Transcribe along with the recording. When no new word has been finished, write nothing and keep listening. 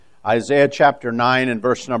Isaiah chapter 9 and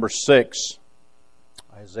verse number 6.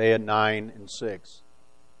 Isaiah 9 and 6.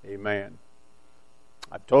 Amen.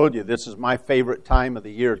 I've told you this is my favorite time of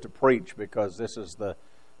the year to preach because this is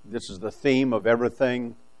the theme of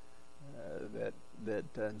everything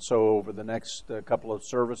and so over the next couple of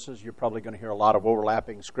services you're probably going to hear a lot of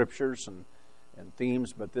overlapping scriptures and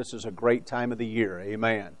themes, but this is a great time of the year.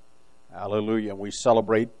 Amen. Hallelujah. We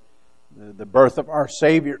celebrate the birth of our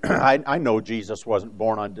Savior. I know Jesus wasn't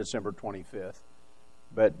born on December 25th,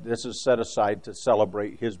 but this is set aside to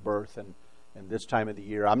celebrate His birth and this time of the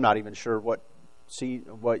year. I'm not even sure what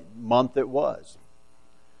month it was.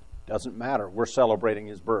 Doesn't matter. We're celebrating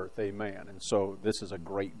His birth. Amen. And so this is a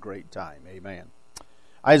great, great time. Amen.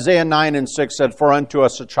 Isaiah 9 and 6 said, "For unto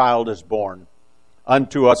us a child is born,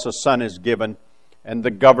 unto us a son is given, and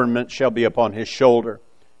the government shall be upon His shoulder.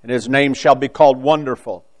 And His name shall be called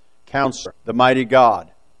Wonderful, Counselor, the Mighty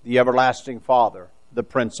God, the Everlasting Father, the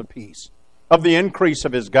Prince of Peace. Of the increase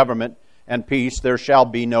of His government and peace there shall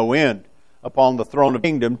be no end, upon the throne of the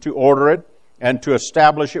kingdom, to order it and to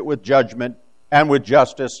establish it with judgment and with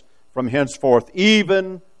justice from henceforth,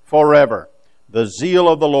 even forever. The zeal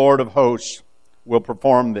of the Lord of hosts will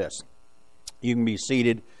perform this." You can be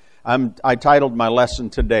seated. I titled my lesson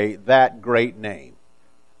today, "That Great Name."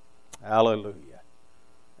 Hallelujah.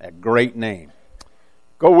 That great name.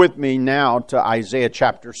 Go with me now to Isaiah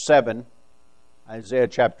chapter 7. Isaiah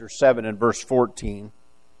chapter 7 and verse 14.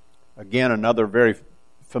 Again, another very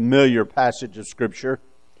familiar passage of Scripture.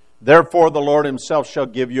 "Therefore the Lord Himself shall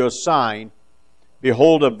give you a sign.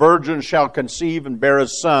 Behold, a virgin shall conceive and bear a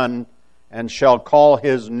son, and shall call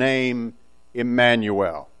His name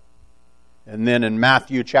Emmanuel." And then in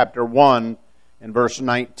Matthew chapter 1 and verse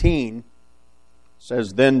 19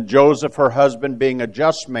 says, "Then Joseph, her husband, being a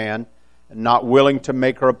just man, and not willing to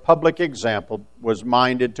make her a public example, was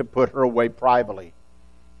minded to put her away privately.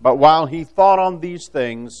 But while he thought on these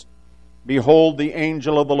things, behold, the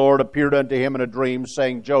angel of the Lord appeared unto him in a dream,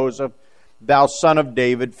 saying, Joseph, thou son of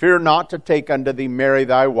David, fear not to take unto thee Mary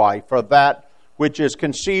thy wife, for that which is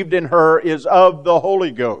conceived in her is of the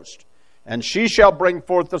Holy Ghost. And she shall bring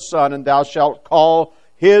forth a son, and thou shalt call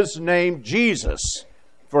His name Jesus,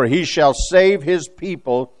 for He shall save His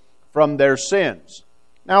people from their sins."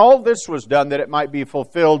 Now all this was done that it might be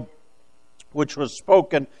fulfilled, which was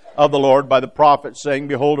spoken of the Lord by the prophet, saying,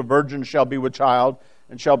 "Behold, a virgin shall be with child,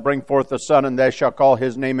 and shall bring forth a son, and they shall call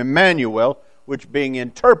His name Emmanuel," which being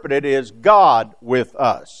interpreted is God with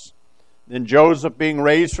us. Then Joseph, being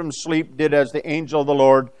raised from sleep, did as the angel of the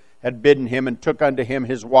Lord had bidden him, and took unto him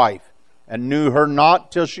his wife, and knew her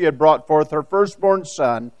not till she had brought forth her firstborn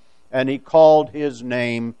son, and he called his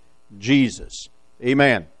name Jesus.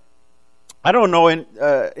 Amen. I don't know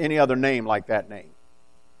any other name like that name.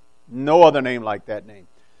 No other name like that name.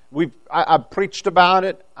 I've preached about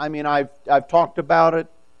it. I mean, I've talked about it.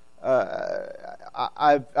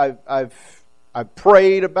 I've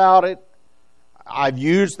prayed about it. I've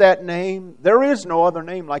used that name. There is no other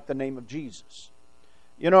name like the name of Jesus.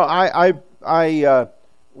 You know,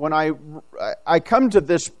 when I come to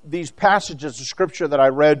these passages of Scripture that I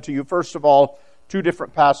read to you, first of all, two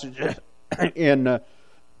different passages in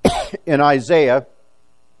Isaiah,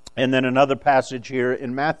 and then another passage here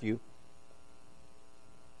in Matthew.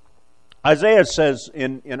 Isaiah says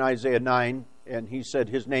in Isaiah 9, and he said,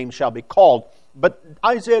 "His name shall be called." But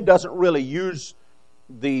Isaiah doesn't really use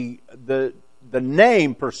the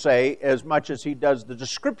name per se as much as he does the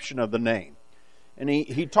description of the name. And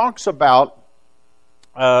he talks about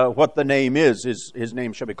what the name is. His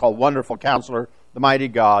name shall be called Wonderful Counselor, the Mighty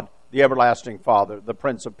God, the Everlasting Father, the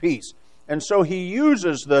Prince of Peace. And so he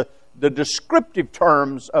uses the descriptive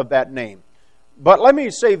terms of that name. But let me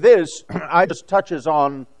say this, I just touches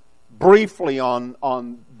on briefly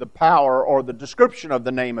on the power or the description of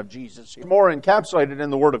the name of Jesus. It's more encapsulated in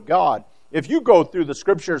the Word of God. If you go through the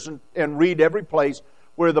Scriptures and read every place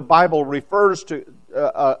where the Bible refers to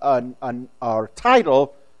a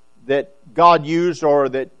title that God used or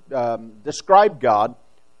that described God,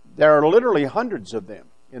 there are literally hundreds of them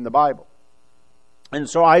in the Bible. And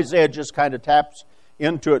so Isaiah just kind of taps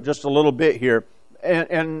into it just a little bit here.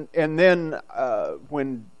 And then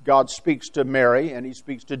when God speaks to Mary and He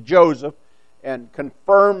speaks to Joseph and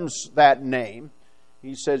confirms that name,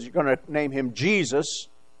 He says, you're going to name Him Jesus.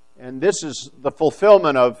 And this is the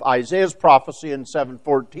fulfillment of Isaiah's prophecy in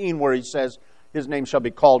 7:14, where he says, His name shall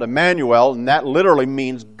be called Emmanuel, and that literally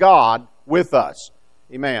means God with us.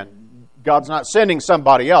 Amen. God's not sending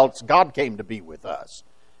somebody else. God came to be with us.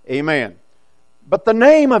 Amen. But the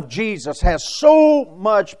name of Jesus has so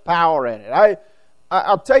much power in it.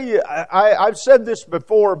 I'll tell you, I've said this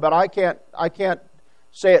before, but I can't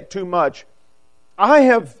say it too much. I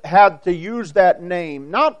have had to use that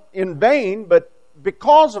name, not in vain, but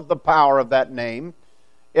because of the power of that name,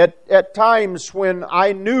 at times when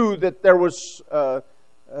I knew that there was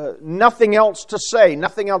nothing else to say,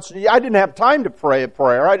 nothing else. I didn't have time to pray a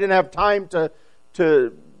prayer. I didn't have time to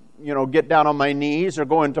get down on my knees or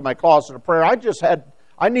go into my closet of prayer.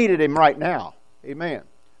 I needed Him right now. Amen.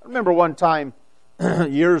 I remember one time,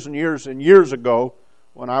 years and years and years ago,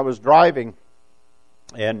 when I was driving,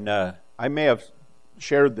 and I may have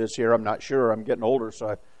shared this here. I'm not sure. I'm getting older,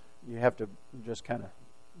 so you have to just kind of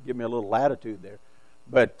give me a little latitude there.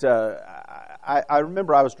 But I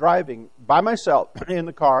remember I was driving by myself in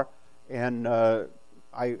the car, and I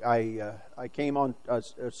came on a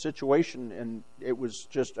situation, and it was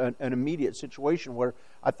just an immediate situation where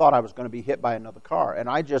I thought I was going to be hit by another car, and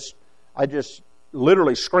I just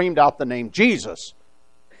literally screamed out the name Jesus.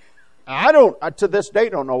 I to this day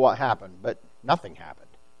don't know what happened, but nothing happened,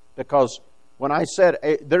 because when I said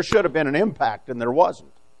there should have been an impact, and there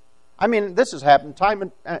wasn't. I mean, this has happened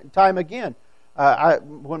time and time again.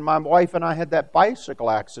 When my wife and I had that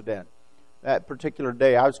bicycle accident, that particular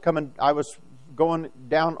day, I was going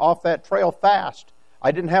down off that trail fast.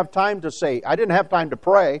 I didn't have time to say. I didn't have time to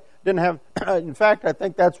pray. In fact, I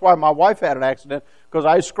think that's why my wife had an accident, because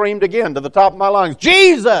I screamed again to the top of my lungs,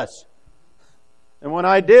 Jesus! And when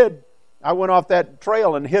I did, I went off that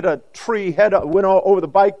trail and hit a tree went over the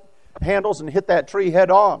bike handles and hit that tree head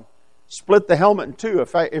on. Split the helmet in two.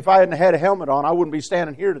 If I hadn't had a helmet on, I wouldn't be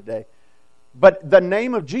standing here today. But the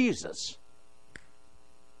name of Jesus,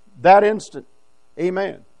 that instant,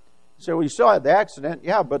 amen. So we still had the accident,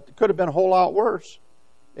 yeah, but it could have been a whole lot worse.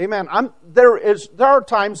 Amen. There are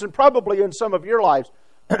times, and probably in some of your lives,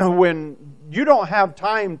 when you don't have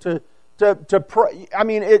time to pray. I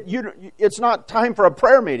mean, it's not time for a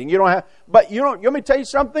prayer meeting. You don't have, but you let me tell you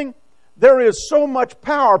something. There is so much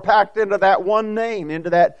power packed into that one name,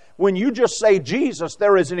 into that. When you just say Jesus,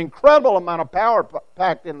 there is an incredible amount of power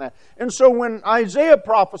packed in that. And so when Isaiah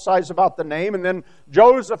prophesies about the name, and then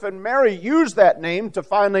Joseph and Mary use that name to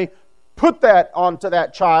finally put that onto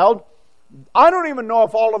that child, I don't even know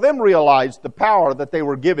if all of them realized the power that they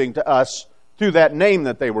were giving to us through that name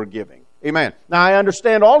that they were giving. Amen. Now, I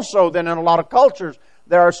understand also that in a lot of cultures,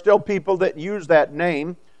 there are still people that use that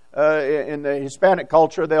name. In the Hispanic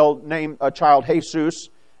culture, they'll name a child Jesus.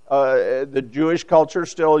 The Jewish culture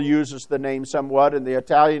still uses the name somewhat. In the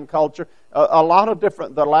Italian culture, a lot of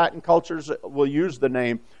the Latin cultures will use the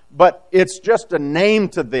name. But it's just a name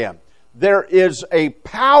to them. There is a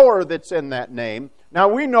power that's in that name. Now,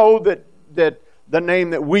 we know that the name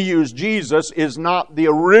that we use, Jesus, is not the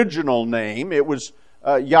original name. It was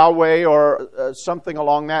Yahweh or something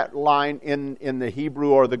along that line in the Hebrew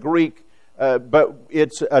or the Greek. But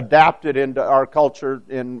it's adapted into our culture,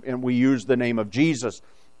 and we use the name of Jesus.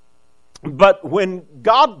 But when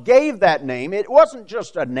God gave that name, it wasn't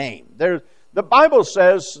just a name. The Bible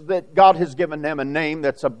says that God has given them a name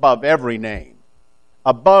that's above every name.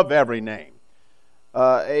 Above every name.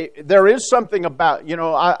 There is something about,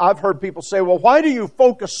 I've heard people say, well, why do you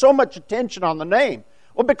focus so much attention on the name?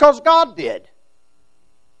 Well, because God did.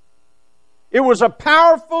 It was a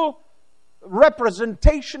powerful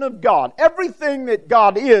representation of God. Everything that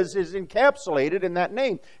God is encapsulated in that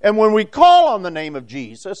name. And when we call on the name of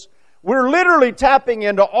Jesus, we're literally tapping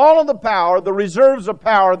into all of the power, the reserves of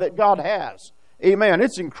power that God has. Amen.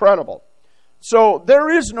 It's incredible. So there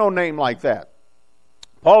is no name like that.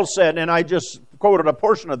 Paul said, and I just quoted a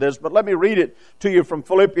portion of this, but let me read it to you from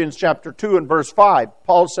Philippians chapter 2 and verse 5.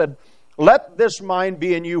 Paul said, "Let this mind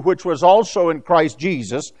be in you which was also in Christ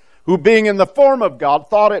Jesus, who being in the form of God,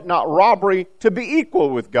 thought it not robbery to be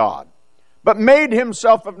equal with God, but made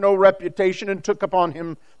himself of no reputation, and took upon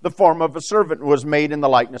him the form of a servant, and was made in the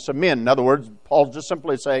likeness of men." In other words, Paul's just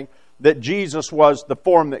simply saying that Jesus was the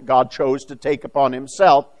form that God chose to take upon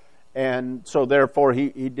himself, and so therefore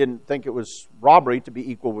he didn't think it was robbery to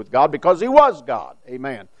be equal with God, because he was God.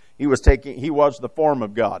 Amen. He was the form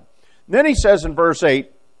of God. And then he says in verse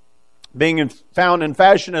 8, being found in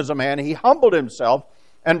fashion as a man, he humbled himself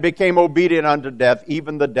and became obedient unto death,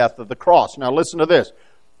 even the death of the cross. Now listen to this.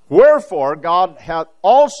 "Wherefore God hath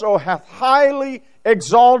highly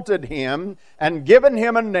exalted him, and given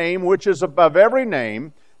him a name which is above every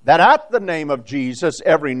name, that at the name of Jesus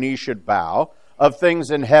every knee should bow, of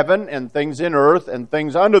things in heaven and things in earth and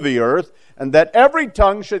things under the earth, and that every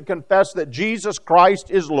tongue should confess that Jesus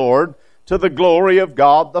Christ is Lord, to the glory of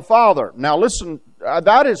God the Father." Now listen,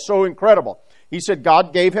 that is so incredible. He said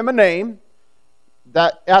God gave him a name,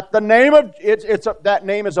 that at the name of that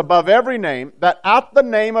name is above every name, that at the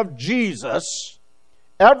name of Jesus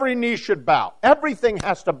every knee should bow. Everything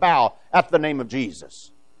has to bow at the name of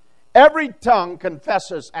Jesus. Every tongue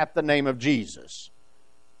confesses at the name of Jesus,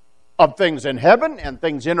 of things in heaven and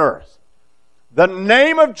things in earth. The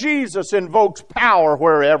name of Jesus invokes power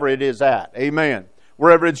wherever it is at. Amen.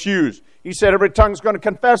 Wherever it's used. He said every tongue's going to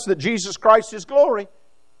confess that Jesus Christ is glory,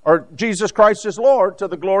 or Jesus Christ is Lord, to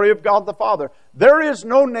the glory of God the Father. There is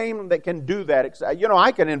no name that can do that.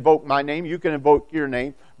 I can invoke my name, you can invoke your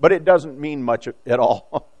name, but it doesn't mean much at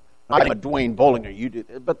all. I'm a Duane Bolinger, you do,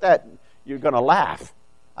 but that, you're going to laugh.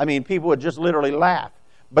 I mean, people would just literally laugh.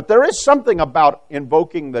 But there is something about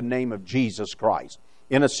invoking the name of Jesus Christ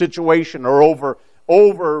in a situation or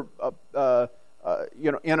in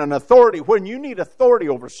an authority, when you need authority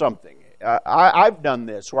over something. I've done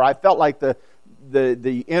this where I felt like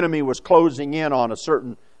the enemy was closing in on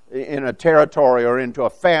in a territory or into a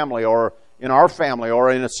family or in our family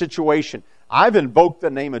or in a situation. I've invoked the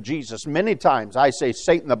name of Jesus many times. I say,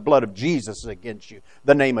 Satan, the blood of Jesus is against you.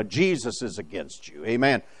 The name of Jesus is against you.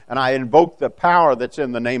 Amen. And I invoke the power that's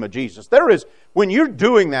in the name of Jesus. When you're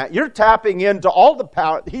doing that, you're tapping into all the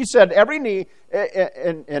power. He said every knee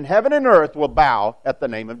in heaven and earth will bow at the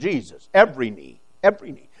name of Jesus. Every knee.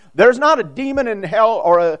 Every knee. There's not a demon in hell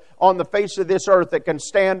or on the face of this earth that can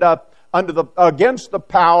stand up against the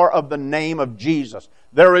power of the name of Jesus.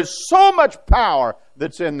 There is so much power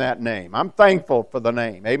that's in that name. I'm thankful for the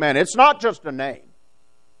name. Amen. It's not just a name.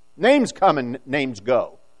 Names come and names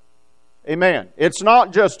go. Amen. It's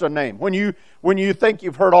not just a name. When you think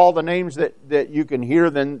you've heard all the names that you can hear,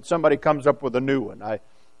 then somebody comes up with a new one.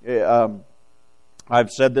 I've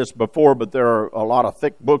said this before, but there are a lot of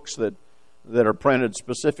thick books that are printed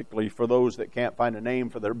specifically for those that can't find a name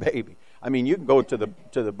for their baby. I mean, you can go to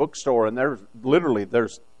the bookstore and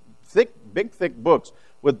there's big thick books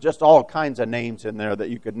with just all kinds of names in there that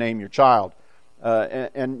you could name your child.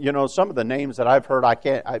 And some of the names that I've heard,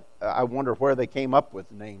 I wonder where they came up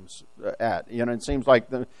with names at. It seems like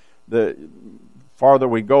the farther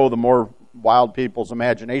we go, the more wild people's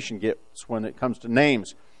imagination gets when it comes to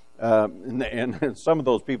names. And some of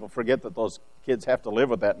those people forget that those kids have to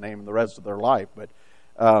live with that name the rest of their life. But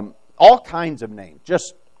all kinds of names,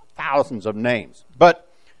 just thousands of names. But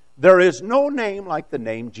there is no name like the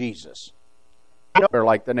name Jesus.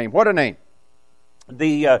 Like the name. What a name.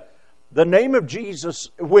 The name of Jesus,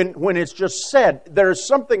 when it's just said, there's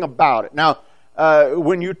something about it. Now,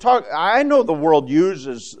 when you talk, I know the world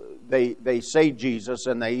uses, they say Jesus,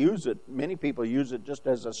 and they use it, many people use it just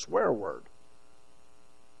as a swear word.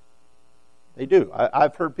 They do.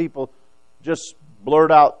 I've heard people just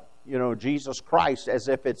blurt out, Jesus Christ as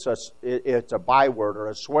if it's a byword or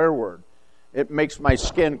a swear word. It makes my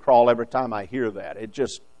skin crawl every time I hear that.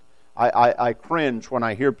 I cringe when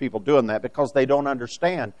I hear people doing that because they don't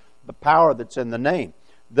understand the power that's in the name.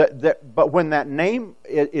 But when that name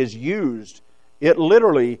is used,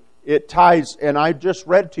 it ties, and I just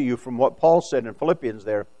read to you from what Paul said in Philippians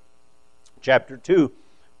there, chapter 2,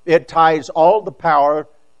 it ties all the power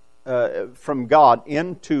from God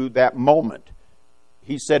into that moment.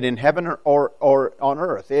 He said in heaven or on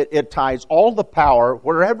earth. It ties all the power,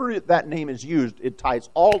 wherever that name is used, it ties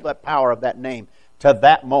all the power of that name to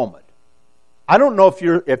that moment. I don't know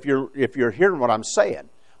if you're hearing what I'm saying.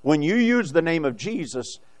 When you use the name of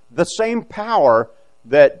Jesus, the same power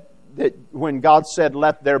that when God said,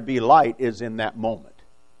 "Let there be light," is in that moment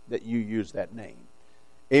that you use that name.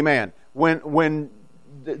 Amen. When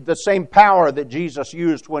the same power that Jesus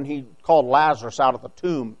used when He called Lazarus out of the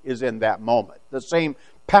tomb is in that moment. The same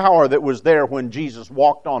power that was there when Jesus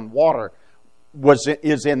walked on water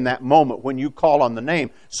is in that moment when you call on the name.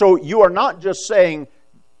 So you are not just saying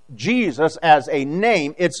Jesus as a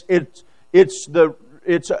name. It's a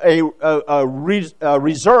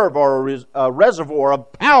reserve or a reservoir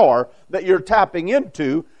of power that you're tapping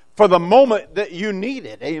into for the moment that you need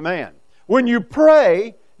it. Amen. When you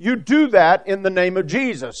pray, you do that in the name of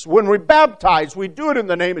Jesus. When we baptize, we do it in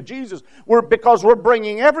the name of Jesus. Because we're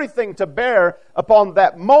bringing everything to bear upon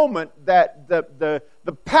that moment, that the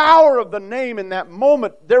power of the name in that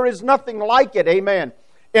moment, there is nothing like it. Amen.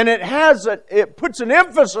 And it puts an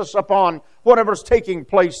emphasis upon whatever's taking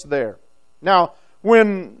place there. Now,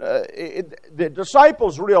 when the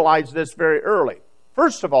disciples realized this very early,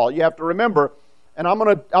 first of all, you have to remember, and I'm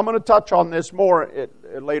going to touch on this more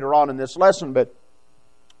later on in this lesson, but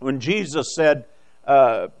when Jesus said,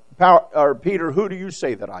 Peter, who do you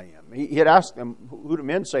say that I am? He had asked them, who do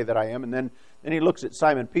men say that I am? And then he looks at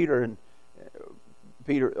Simon Peter, and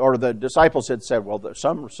Peter, or the disciples had said, well,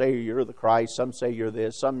 some say you're the Christ, some say you're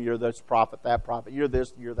this, some you're this prophet, that prophet, you're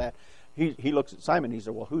this, you're that. He looks at Simon, and he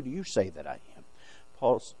said, well, who do you say that I am?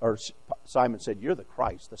 Simon said, you're the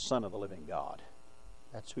Christ, the Son of the living God.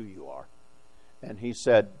 That's who you are. And he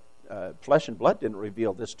said, flesh and blood didn't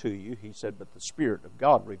reveal this to you. He said, but the Spirit of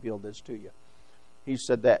God revealed this to you. He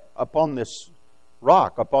said that upon this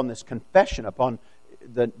rock, upon this confession, upon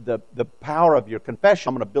the power of your confession,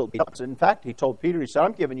 I'm going to build it up. In fact, he told Peter, he said,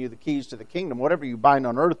 I'm giving you the keys to the kingdom. Whatever you bind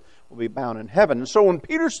on earth will be bound in heaven. And so when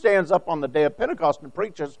Peter stands up on the day of Pentecost and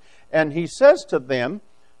preaches, and he says to them,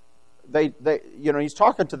 he's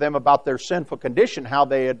talking to them about their sinful condition, how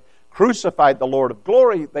they had crucified the Lord of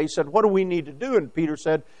glory. They said, what do we need to do? And Peter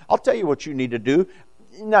said, I'll tell you what you need to do.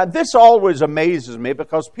 Now, this always amazes me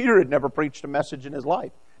because Peter had never preached a message in his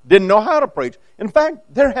life. Didn't know how to preach. In fact,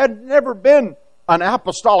 there had never been an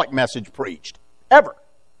apostolic message preached, ever.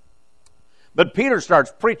 But Peter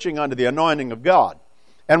starts preaching under the anointing of God.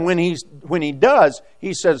 And when he does,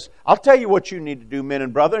 he says, I'll tell you what you need to do, men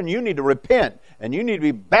and brethren. You need to repent. And you need to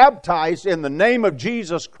be baptized in the name of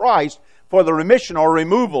Jesus Christ for the remission or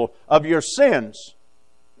removal of your sins.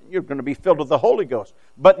 You're going to be filled with the Holy Ghost.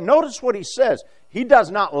 But notice what he says. He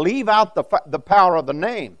does not leave out the power of the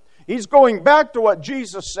name. He's going back to what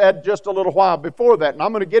Jesus said just a little while before that. And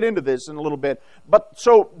I'm going to get into this in a little bit. But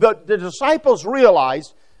so the disciples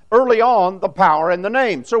realized early on the power in the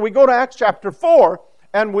name. So we go to Acts chapter 4,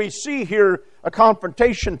 and we see here a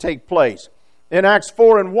confrontation take place. In Acts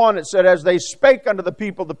 4:1, it said, as they spake unto the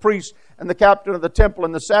people, the priests and the captain of the temple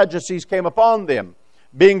and the Sadducees came upon them,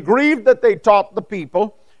 being grieved that they taught the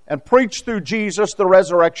people and preached through Jesus the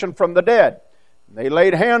resurrection from the dead. They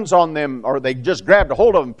laid hands on them, or they just grabbed a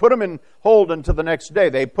hold of them, put them in hold until the next day.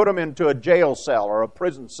 They put them into a jail cell or a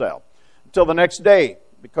prison cell until the next day,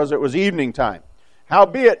 because it was evening time.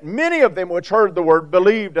 Howbeit, many of them which heard the word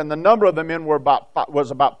believed, and the number of the men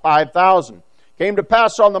was about 5,000. Came to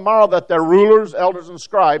pass on the morrow that their rulers, elders, and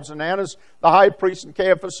scribes, and Annas the high priest, and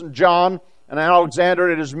Caiaphas, and John, and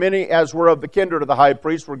Alexander, and as many as were of the kindred of the high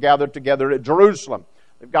priest, were gathered together at Jerusalem.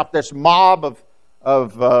 They've got this mob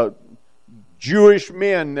of Jewish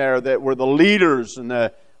men there that were the leaders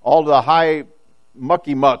and all the high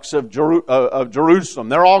mucky mucks of Jerusalem.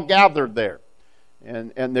 They're all gathered there.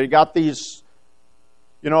 And they got these,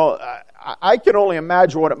 I can only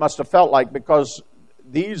imagine what it must have felt like, because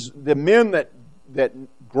the men that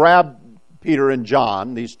grabbed Peter and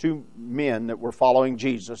John, these two men that were following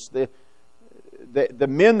Jesus, the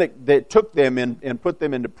men that took them and put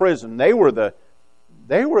them into prison, they were the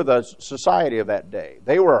society of that day.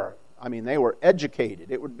 They were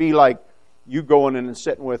educated. It would be like you going in and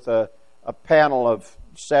sitting with a panel of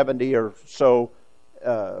 70 or so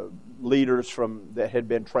leaders that had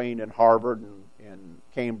been trained in Harvard and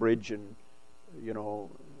Cambridge and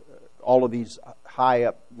all of these high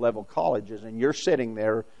up level colleges, and you're sitting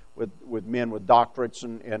there with men with doctorates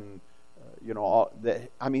and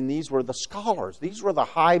these were the scholars. These were the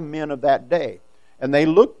high men of that day. And they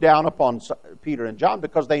looked down upon Peter and John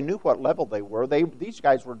because they knew what level they were. These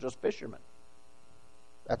guys were just fishermen.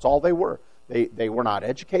 That's all they were. They were not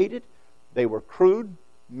educated. They were crude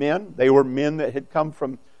men. They were men that had come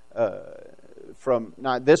from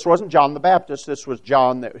now, this wasn't John the Baptist. This was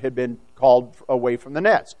John that had been called away from the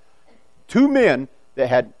nets. Two men that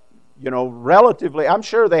had, relatively, I'm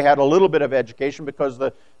sure they had a little bit of education, because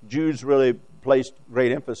the Jews really placed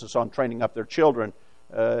great emphasis on training up their children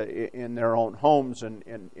in their own homes and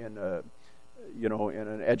in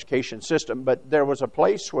an education system. But there was a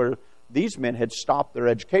place where these men had stopped their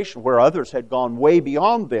education, where others had gone way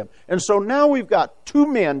beyond them. And so now we've got two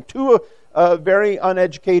very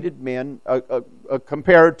uneducated men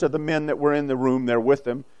compared to the men that were in the room there with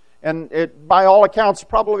them. And by all accounts,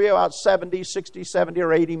 probably about 60, 70,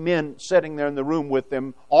 or 80 men sitting there in the room with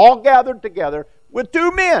them, all gathered together with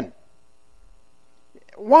two men.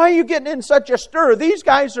 Why are you getting in such a stir? These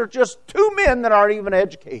guys are just two men that aren't even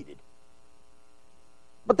educated.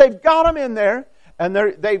 But they've got them in there, and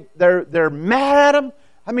they're mad at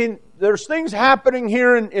them. There's things happening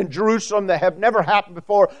here in Jerusalem that have never happened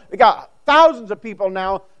before. They got thousands of people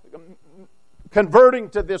now converting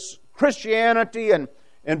to this Christianity and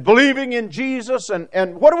believing in Jesus.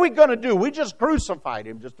 And what are we going to do? We just crucified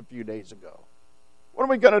him just a few days ago. What are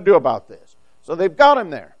we going to do about this? So they've got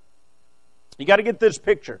him there. You got to get this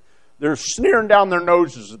picture. They're sneering down their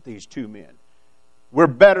noses at these two men. We're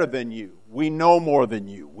better than you. We know more than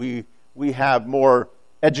you. We have more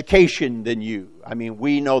education than you.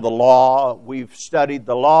 We know the law. We've studied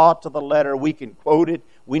the law to the letter. We can quote it.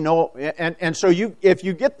 We know. And so if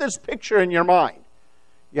you get this picture in your mind,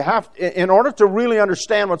 you have, in order to really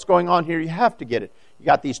understand what's going on here, you have to get it. You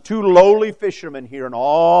got these two lowly fishermen here and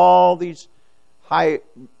all these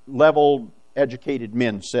high-level educated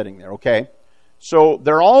men sitting there, okay? So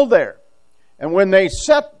they're all there. And when they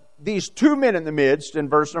set these two men in the midst, in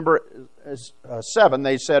verse number 7,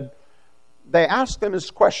 they said, they asked them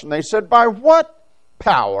this question. They said, by what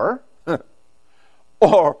power,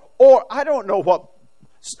 or I don't know what,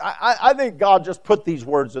 I think God just put these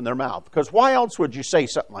words in their mouth, because why else would you say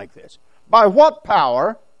something like this? By what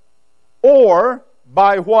power or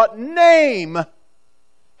by what name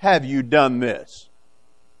have you done this?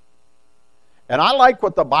 And I like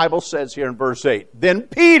what the Bible says here in verse 8. Then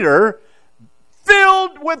Peter,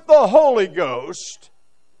 filled with the Holy Ghost,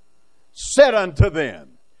 said unto them,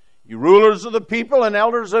 you rulers of the people and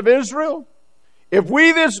elders of Israel, if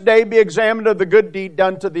we this day be examined of the good deed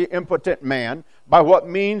done to the impotent man, by what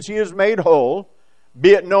means he is made whole,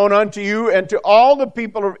 be it known unto you and to all the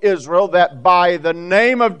people of Israel that by the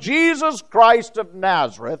name of Jesus Christ of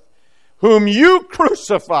Nazareth, whom you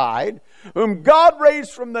crucified, whom God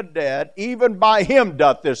raised from the dead, even by him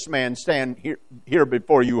doth this man stand here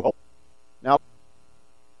before you whole. Now,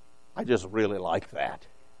 I just really like that.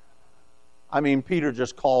 I mean, Peter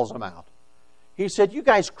just calls them out. He said, you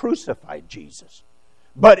guys crucified Jesus.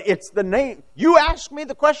 But it's the name. You asked me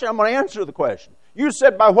the question, I'm going to answer the question. You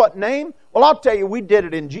said, by what name? Well, I'll tell you, we did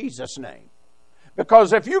it in Jesus' name.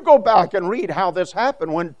 Because if you go back and read how this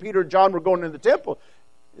happened, when Peter and John were going into the temple,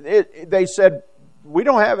 they said, we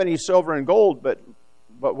don't have any silver and gold, but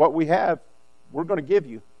what we have, we're going to give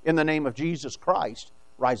you. In the name of Jesus Christ,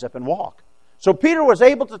 rise up and walk. So Peter was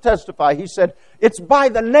able to testify. He said, it's by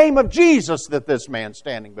the name of Jesus that this man's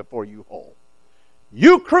standing before you whole.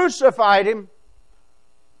 You crucified him,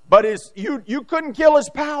 but you couldn't kill his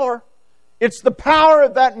power. It's the power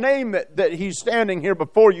of that name that he's standing here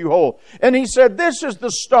before you whole. And he said, this is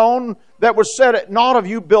the stone that was set at naught of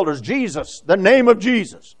you builders, Jesus, the name of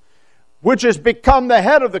Jesus, which has become the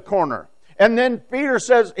head of the corner. And then Peter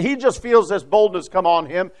says, he just feels this boldness come on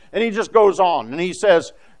him, and he just goes on. And he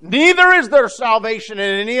says, neither is there salvation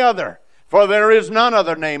in any other, for there is none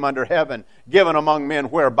other name under heaven given among men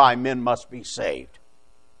whereby men must be saved.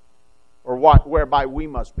 Or whereby we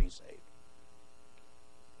must be saved.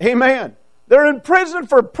 Amen. They're in prison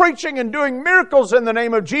for preaching and doing miracles in the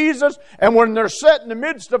name of Jesus. And when they're set in the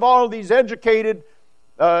midst of all of these educated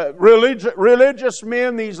religious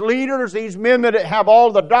men, these leaders, these men that have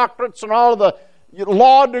all the doctorates and all of the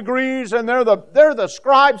law degrees, and they're the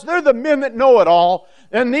scribes, they're the men that know it all.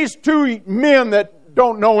 And these two men that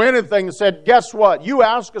don't know anything said, guess what? You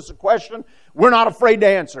ask us a question, we're not afraid to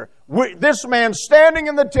answer. This man standing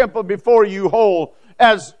in the temple before you whole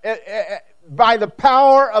as by the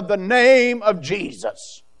power of the name of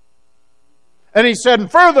Jesus. And he said,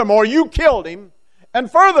 and furthermore, you killed him.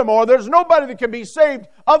 And furthermore, there's nobody that can be saved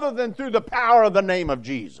other than through the power of the name of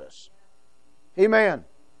Jesus. Amen.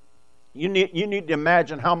 You need to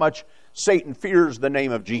imagine how much Satan fears the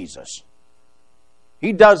name of Jesus.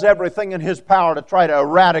 He does everything in his power to try to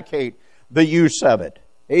eradicate the use of it.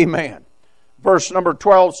 Amen. Verse number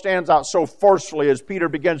 12 stands out so forcefully as Peter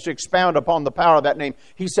begins to expound upon the power of that name.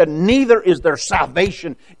 He said, neither is there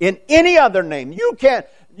salvation in any other name. You can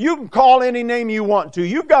call any name you want to.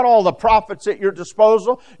 You've got all the prophets at your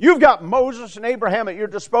disposal. You've got Moses and Abraham at your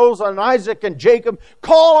disposal, and Isaac and Jacob.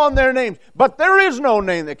 Call on their names. But there is no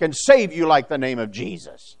name that can save you like the name of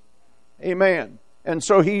Jesus. Amen. And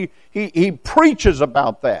so he preaches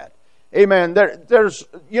about that. Amen. There's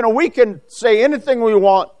we can say anything we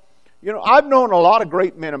want. I've known a lot of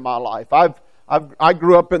great men in my life. I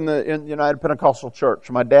grew up in the United Pentecostal Church.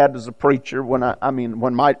 My dad was a preacher. When I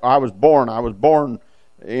was born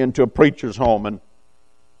into a preacher's home, and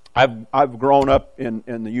I've grown up in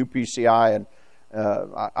the UPCI, and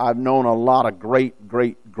I've known a lot of great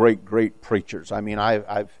preachers. I mean,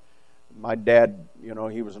 my dad,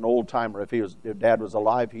 he was an old timer. If Dad was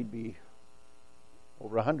alive, he'd be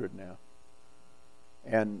over 100 now.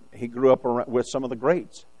 And he grew up with some of the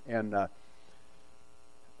greats. And I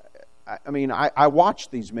watched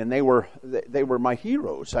these men. They were my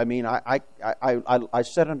heroes. I mean, I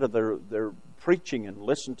sat under their preaching and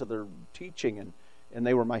listened to their teaching, and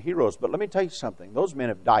they were my heroes. But let me tell you something. Those men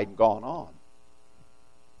have died and gone on.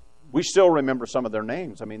 We still remember some of their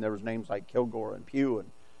names. I mean, there was names like Kilgore and Pugh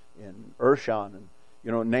and Urshan,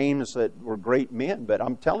 and names that were great men. But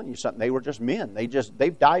I'm telling you something. They were just men.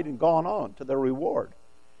 They've died and gone on to their reward.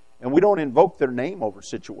 And we don't invoke their name over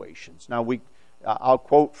situations. Now, I'll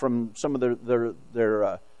quote from some of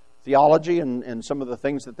their theology and some of the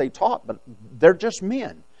things that they taught, but they're just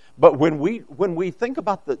men. But when we think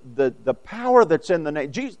about the power that's in the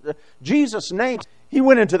name, Jesus' name, he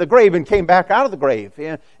went into the grave and came back out of the grave.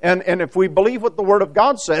 And if we believe what the Word of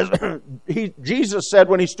God says, Jesus said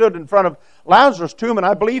when he stood in front of Lazarus' tomb, and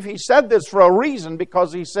I believe he said this for a reason,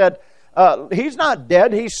 because he said, he's not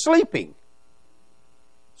dead, he's sleeping.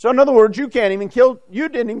 So in other words, you didn't even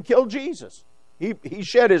kill Jesus. He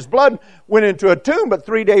shed his blood, went into a tomb, but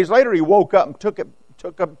 3 days later he woke up and took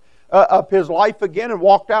up his life again and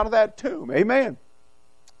walked out of that tomb. Amen.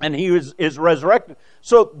 And he is resurrected.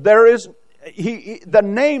 So there is the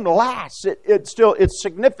name lasts. It's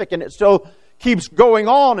significant. It still keeps going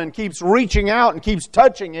on and keeps reaching out and keeps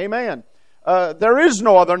touching. Amen. There is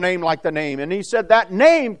no other name like the name. And he said that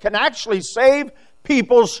name can actually save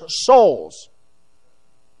people's souls.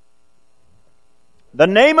 The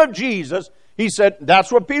name of Jesus, he said,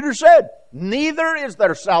 that's what Peter said. Neither is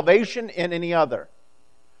there salvation in any other.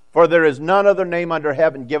 For there is none other name under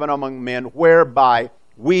heaven given among men whereby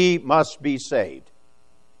we must be saved.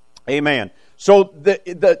 Amen. So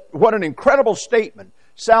what an incredible statement.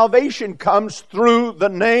 Salvation comes through the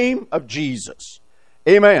name of Jesus.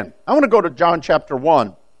 Amen. I want to go to John chapter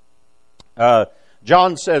 1.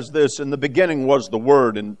 John says this, in the beginning was the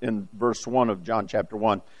Word, in verse 1 of John chapter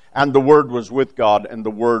 1. And the Word was with God, and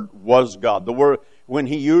the Word was God. The Word, when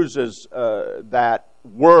he uses that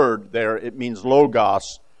word there, it means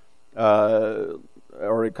logos,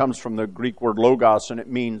 or it comes from the Greek word logos, and it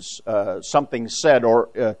means something said,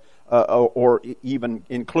 or even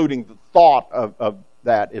including the thought of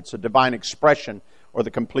that. It's a divine expression or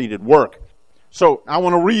the completed work. So I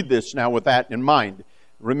want to read this now with that in mind.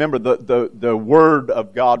 Remember, the Word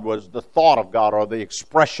of God was the thought of God, or the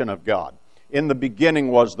expression of God. In the beginning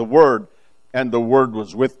was the Word, and the Word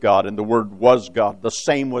was with God, and the Word was God. The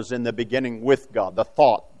same was in the beginning with God, the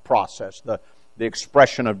thought process, the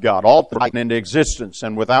expression of God. All things into existence,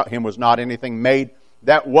 and without Him was not anything made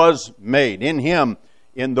that was made. In Him,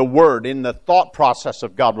 in the Word, in the thought process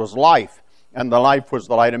of God was life, and the life was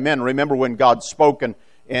the light of men. Remember when God spoke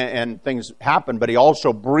and things happened, but He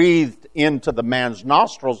also breathed into the man's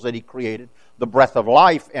nostrils that He created the breath of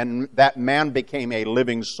life, and that man became a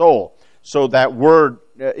living soul. So that Word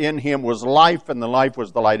in Him was life, and the life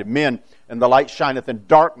was the light of men, and the light shineth in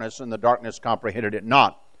darkness, and the darkness comprehended it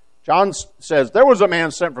not. John says, there was a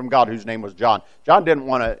man sent from God whose name was John. John didn't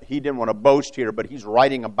want to boast here, but he's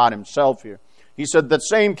writing about himself here. He said the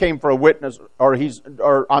same came for a witness,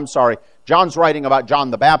 John's writing about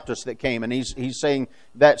John the Baptist that came, and he's saying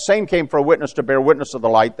that same came for a witness to bear witness of the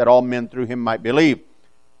light, that all men through him might believe.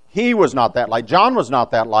 He was not that light. John was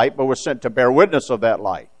not that light, but was sent to bear witness of that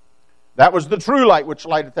light. That was the true light which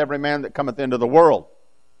lighteth every man that cometh into the world.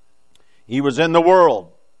 He was in the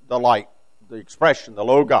world, the light, the expression, the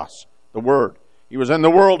logos, the Word. He was in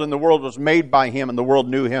the world, and the world was made by Him, and the world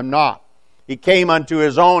knew Him not. He came unto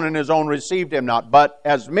His own, and His own received Him not. But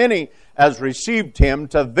as many as received Him,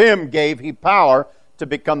 to them gave He power to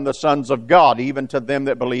become the sons of God, even to them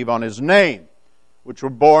that believe on His name, which were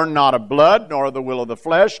born not of blood, nor of the will of the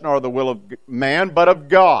flesh, nor of the will of man, but of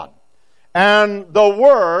God. And the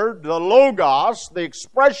Word, the Logos, the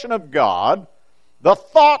expression of God, the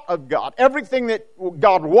thought of God, everything that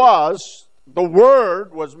God was, the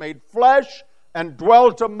Word was made flesh and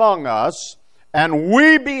dwelt among us, and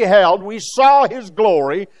we saw His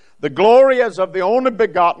glory, the glory as of the only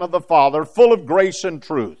begotten of the Father, full of grace and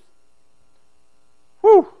truth.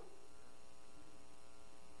 Whew!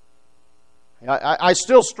 I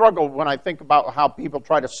still struggle when I think about how people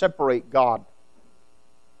try to separate God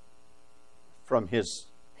from His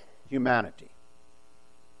humanity.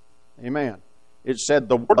 Amen. It said,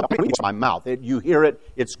 the word of my mouth. You hear it,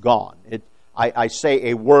 it's gone. I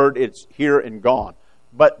say a word, it's here and gone.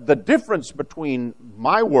 But the difference between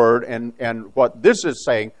my word and what this is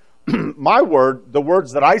saying, my word, the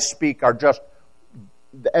words that I speak are just,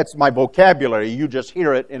 that's my vocabulary. You just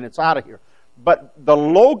hear it and it's out of here. But the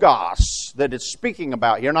logos that it's speaking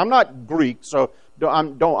about here, and I'm not Greek, so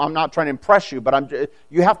I'm not trying to impress you, but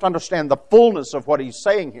you have to understand the fullness of what he's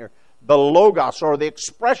saying here. The logos, or the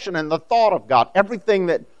expression and the thought of God, everything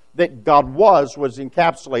that God was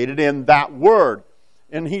encapsulated in that word.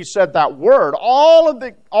 And he said that word, all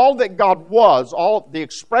that God was, all the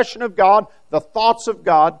expression of God, the thoughts of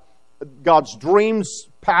God, God's dreams,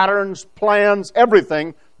 patterns, plans,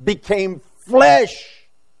 everything became flesh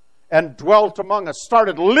and dwelt among us,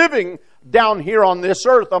 started living down here on this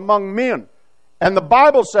earth among men. And the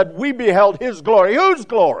Bible said we beheld His glory. Whose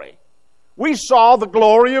glory? We saw the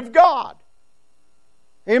glory of God.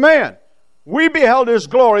 Amen. We beheld His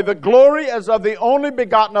glory, the glory as of the only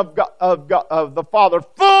begotten of the Father,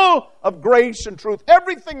 full of grace and truth.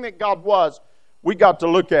 Everything that God was, we got to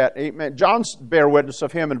look at. Amen. John bare witness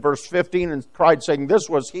of Him in verse 15 and cried, saying, this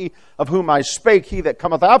was He of whom I spake. He that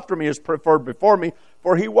cometh after me is preferred before me,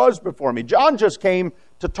 for He was before me. John just came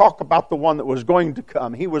to talk about the one that was going to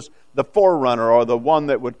come. He was the forerunner, or the one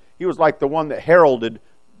that he was like the one that heralded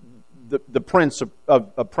the Prince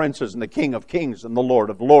of princes and the King of kings and the Lord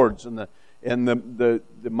of lords. in the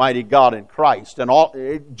mighty God in Christ.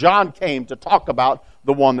 And John came to talk about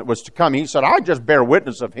the one that was to come. He said, I just bear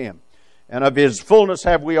witness of him. And of his fullness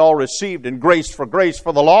have we all received, and grace. For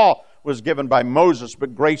the law was given by Moses,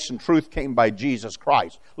 but grace and truth came by Jesus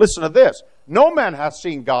Christ. Listen to this. No man hath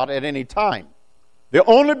seen God at any time. The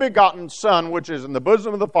only begotten Son, which is in the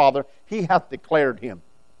bosom of the Father, he hath declared him.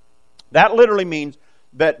 That literally means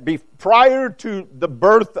that prior to the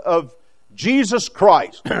birth of Jesus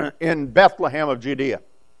Christ in Bethlehem of Judea,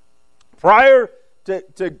 prior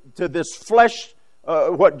to this flesh,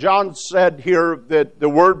 what John said here, that the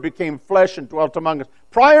Word became flesh and dwelt among us.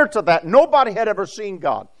 Prior to that, nobody had ever seen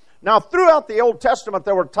God. Now, throughout the Old Testament,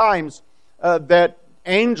 there were times that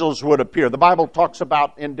angels would appear. The Bible talks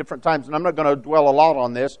about in different times, and I'm not going to dwell a lot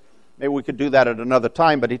on this. Maybe we could do that at another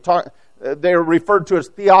time, but they're referred to as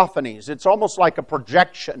theophanies. It's almost like a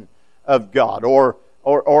projection of God, or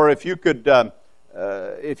if you could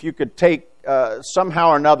take somehow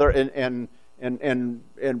or another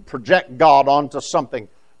and project God onto something.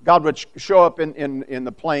 God would show up in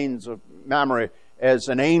the plains of Mamre as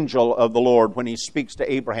an angel of the Lord when he speaks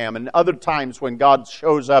to Abraham, and other times when God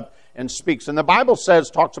shows up and speaks. And the Bible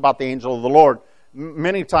talks about the angel of the Lord.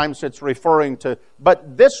 Many times it's referring to,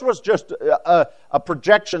 but this was just a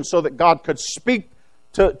projection so that God could speak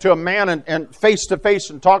to a man and face to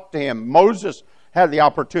face and talk to him. Moses had the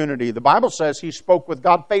opportunity. The Bible says he spoke with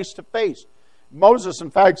God face to face. Moses,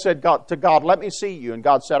 in fact, said to God, let me see you. And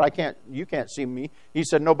God said, you can't see me. He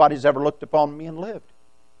said, nobody's ever looked upon me and lived.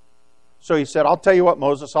 So he said, I'll tell you what,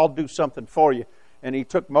 Moses, I'll do something for you. And he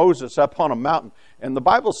took Moses up on a mountain. And the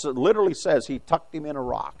Bible literally says he tucked him in a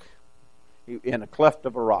rock, in a cleft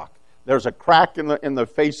of a rock. There's a crack in the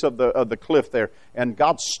face of the cliff there. And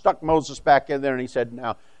God stuck Moses back in there, and he said,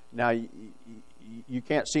 now you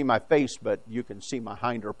can't see my face, but you can see my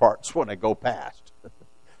hinder parts when I go past.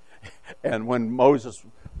 And when Moses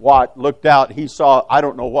looked out, he saw, I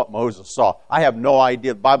don't know what Moses saw. I have no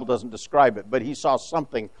idea. The Bible doesn't describe it, but he saw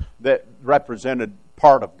something that represented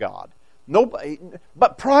part of God.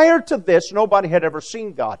 But prior to this, nobody had ever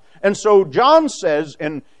seen God. And so John says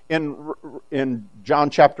in John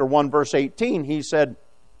chapter 1, verse 18, he said,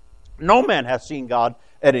 no man hath seen God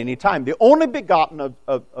at any time. The only begotten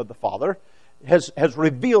of the Father has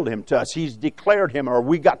revealed him to us. He's declared him, or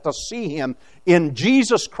we got to see him in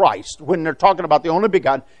Jesus Christ. When they're talking about the only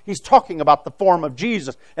begotten, he's talking about the form of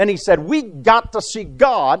Jesus. And he said, we got to see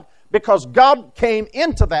God because God came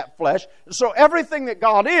into that flesh. So everything that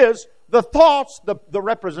God is, the thoughts, the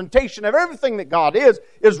representation of everything that God is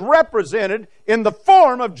represented in the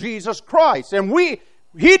form of Jesus Christ. And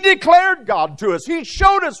he declared God to us. He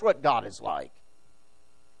showed us what God is like.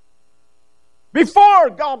 Before,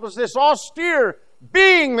 God was this austere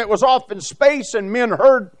being that was off in space and men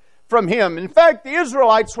heard from him. In fact, the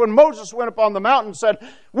Israelites, when Moses went up on the mountain, said,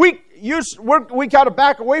 we got to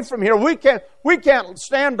back away from here. We can't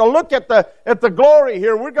stand to look at the glory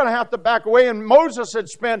here. We're going to have to back away. And Moses had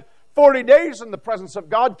spent 40 days in the presence of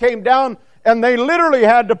God, came down, and they literally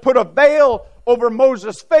had to put a veil over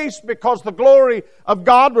Moses' face because the glory of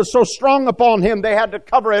God was so strong upon him. They had to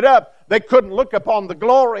cover it up. They couldn't look upon the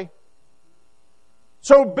glory.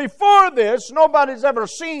 So before this, nobody's ever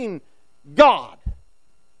seen God.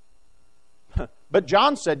 But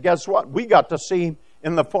John said, guess what? We got to see him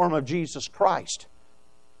in the form of Jesus Christ.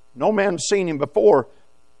 No man's seen him before,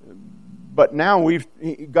 but now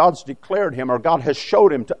God's declared him, or God has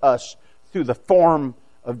showed him to us through the form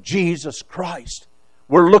of Jesus Christ.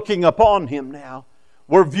 We're looking upon him now.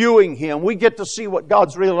 We're viewing him. We get to see what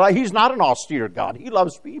God's really like. He's not an austere God. He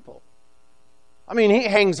loves people. I mean, he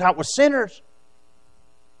hangs out with sinners.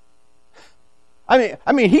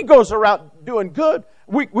 I mean, he goes around doing good.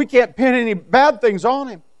 We can't pin any bad things on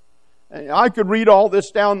him. And I could read all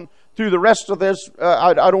this down through the rest of this.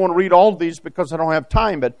 I don't want to read all of these because I don't have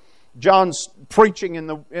time. But John's preaching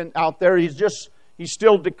out there. He's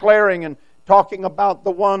still declaring and talking about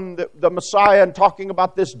the Messiah, and talking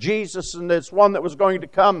about this Jesus and this one that was going to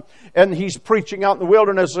come. And he's preaching out in the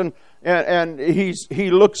wilderness, and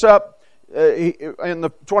he looks up. In the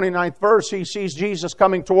 29th verse, he sees Jesus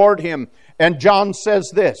coming toward him. And John says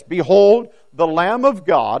this, behold, the Lamb of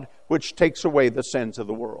God, which takes away the sins of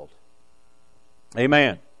the world.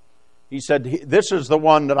 Amen. He said, this is the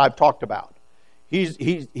one that I've talked about. He's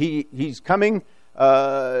coming.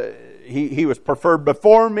 He was preferred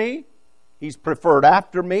before me. He's preferred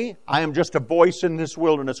after me. I am just a voice in this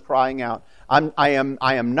wilderness crying out. I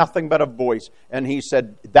am nothing but a voice. And he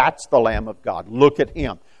said, that's the Lamb of God. Look at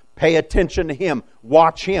him. Pay attention to him.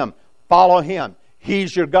 Watch him. Follow him.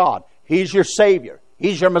 He's your God. He's your Savior.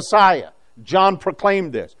 He's your Messiah. John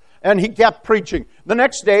proclaimed this. And he kept preaching. The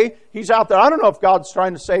next day, he's out there. I don't know if God's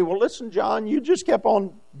trying to say, well, listen, John, you just kept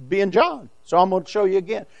on being John, so I'm going to show you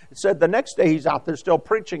again. It said the next day he's out there still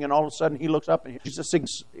preaching, and all of a sudden he looks up, and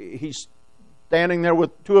he's standing there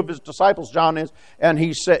with two of his disciples, John is, and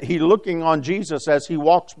he's looking on Jesus as he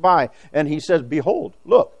walks by, and he says, behold,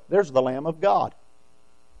 look, there's the Lamb of God.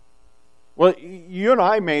 Well, you and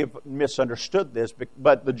I may have misunderstood this,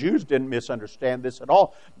 but the Jews didn't misunderstand this at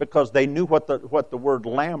all because they knew what the word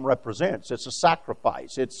lamb represents. It's a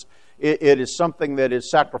sacrifice. It is something that is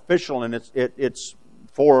sacrificial, and it's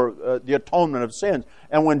for the atonement of sins.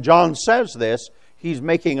 And when John says this, he's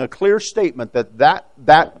making a clear statement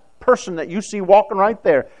that person that you see walking right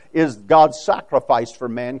there is God's sacrifice for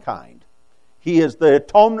mankind. He is the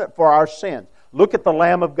atonement for our sins. Look at the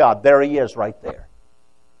Lamb of God. There he is right there.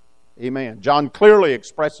 Amen. John clearly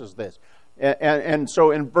expresses this. And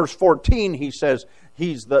so in verse 14 he says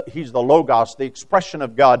he's the Logos, the expression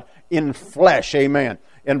of God in flesh. Amen.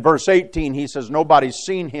 In verse 18 he says nobody's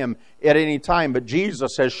seen him at any time, but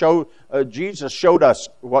Jesus showed us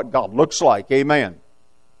what God looks like. Amen.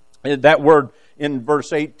 And that word in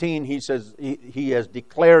verse 18 he says he has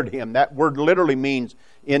declared him. That word literally means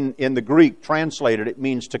in the Greek translated it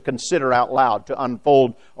means to consider out loud, to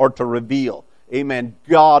unfold, or to reveal. Amen.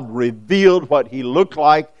 God revealed what he looked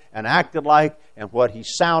like and acted like and what he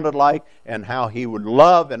sounded like and how he would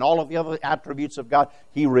love and all of the other attributes of God.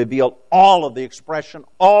 He revealed all of the expression,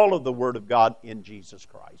 all of the Word of God in Jesus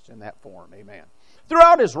Christ in that form. Amen.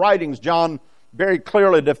 Throughout his writings, John very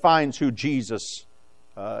clearly defines who Jesus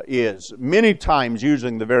is, many times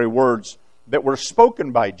using the very words that were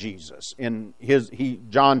spoken by Jesus. He's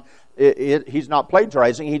not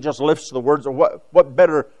plagiarizing. He just lifts the words of what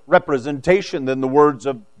better representation than the words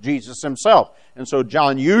of Jesus himself. And so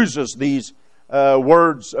John uses these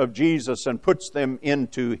words of Jesus and puts them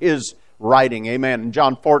into his writing. Amen. In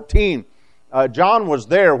John 14, John was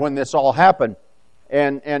there when this all happened.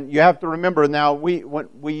 And you have to remember now, when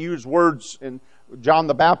we use words, and John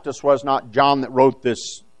the Baptist was not John that wrote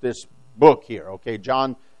this book here. Okay,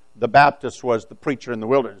 John the Baptist was the preacher in the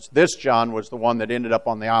wilderness. This John was the one that ended up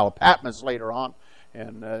on the Isle of Patmos later on.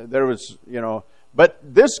 And there was, but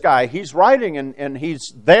this guy, he's writing and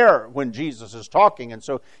he's there when Jesus is talking. And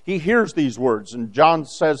so he hears these words. And John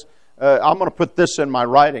says, I'm going to put this in my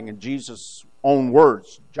writing. In Jesus' own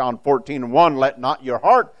words, John 14:1, let not your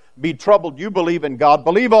heart be troubled. You believe in God.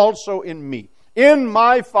 Believe also in me. In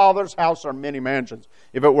my Father's house are many mansions.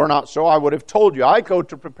 If it were not so, I would have told you. I go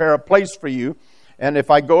to prepare a place for you. And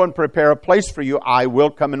if I go and prepare a place for you, I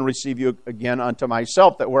will come and receive you again unto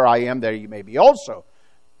myself, that where I am, there you may be also.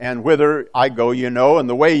 And whither I go, you know, and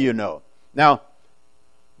the way you know. Now,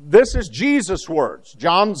 this is Jesus' words.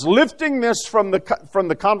 John's lifting this from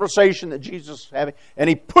the conversation that Jesus was having, and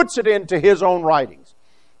he puts it into his own writings.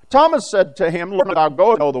 Thomas said to him, Lord, thou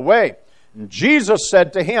go know the way. And Jesus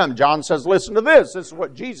said to him, John says, listen to this. This is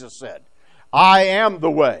what Jesus said. I am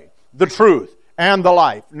the way, the truth, and the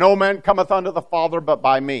life. No man cometh unto the Father but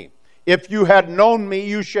by me. If you had known me,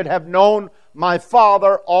 you should have known my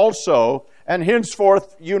Father also, and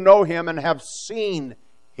henceforth you know him and have seen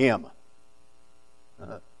him.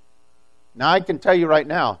 Now I can tell you right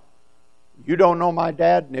now, you don't know my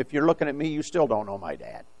dad, and if you're looking at me, you still don't know my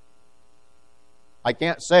dad. I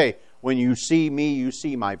can't say, when you see me, you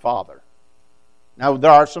see my Father. Now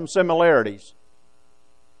there are some similarities,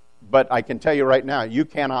 but I can tell you right now, you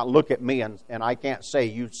cannot look at me and I can't say,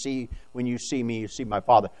 when you see me, you see my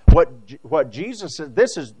Father. What Jesus said,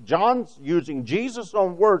 this is John's using Jesus'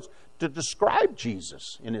 own words to describe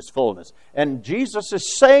Jesus in his fullness. And Jesus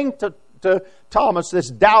is saying to Thomas,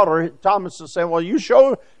 this doubter, Thomas is saying, well, you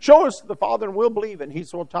show us the Father and we'll believe. And he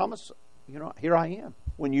said, well, Thomas, here I am.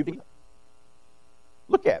 When you believe,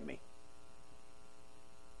 look at me.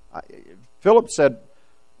 Philip said,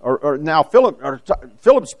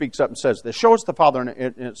 Philip speaks up and says this, show us the Father and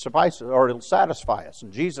it suffices, or it'll satisfy us.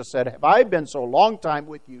 And Jesus said, have I been so long time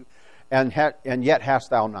with you, and yet hast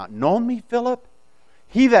thou not known me, Philip?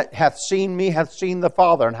 He that hath seen me hath seen the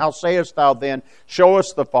Father. And how sayest thou then, show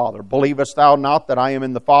us the Father? Believest thou not that I am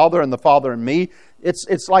in the Father and the Father in me?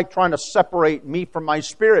 It's like trying to separate me from my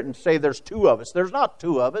spirit and say there's two of us. There's not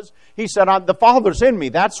two of us. He said, the Father's in me.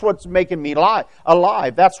 That's what's making me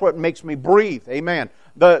alive. That's what makes me breathe. Amen.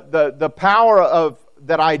 The power of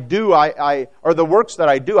that I do, or the works that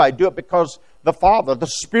I do it because the Father, the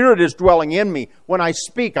Spirit is dwelling in me. When I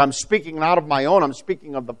speak, I'm speaking not of my own. I'm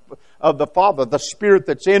speaking of the Father, the Spirit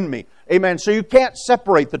that's in me. Amen. So you can't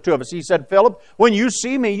separate the two of us. He said, Philip, when you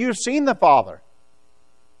see me, you've seen the Father.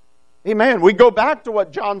 Amen. We go back to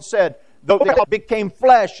what John said though God became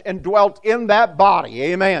flesh and dwelt in that body,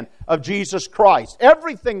 amen, of Jesus Christ.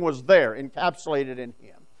 Everything was there, encapsulated in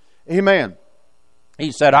Him. Amen.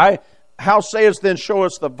 He said, how sayest then, show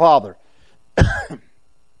us the Father?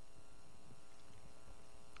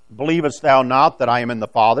 Believest thou not that I am in the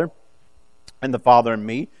Father, and the Father in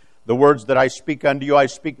me? The words that I speak unto you, I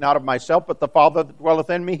speak not of myself, but the Father that dwelleth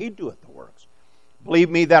in me, He doeth the works. Believe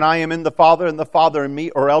me that I am in the Father, and the Father in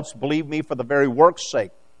me, or else believe me for the very work's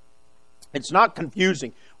sake. It's not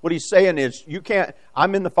confusing. What he's saying is, you can't,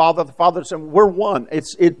 I'm in the Father saying, we're one.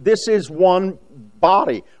 This is one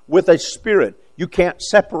body with a spirit. You can't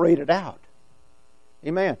separate it out.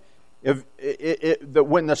 Amen.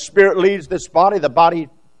 When the Spirit leaves this body, the body,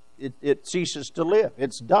 it ceases to live.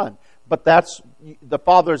 It's done. But that's, the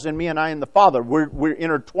Father's in me and I in the Father. We're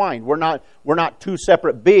intertwined. We're not two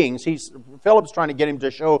separate beings. Philip's trying to get him to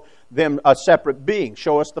show them a separate being.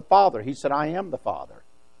 Show us the Father. He said, I am the Father.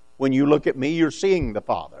 When you look at me, you're seeing the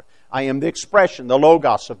Father. I am the expression, the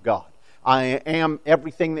Logos of God. I am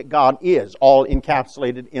everything that God is, all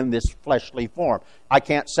encapsulated in this fleshly form. I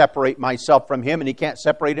can't separate myself from Him, and He can't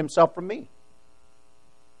separate Himself from me.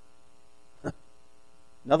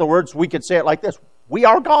 In other words, we could say it like this. We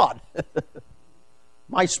are God.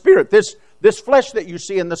 My spirit, this flesh that you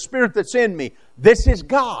see and the spirit that's in me, this is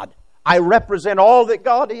God. I represent all that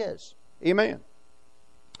God is. Amen.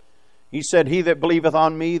 He said, He that believeth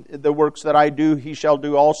on me, the works that I do, he shall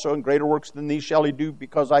do also, and greater works than these shall he do,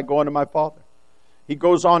 because I go unto my Father. He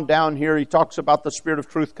goes on down here, he talks about the Spirit of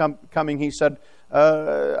truth coming. He said,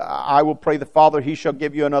 I will pray the Father, He shall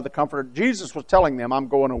give you another comforter. Jesus was telling them, I'm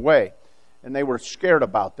going away. And they were scared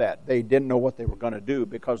about that. They didn't know what they were going to do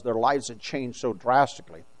because their lives had changed so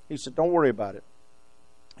drastically. He said, don't worry about it.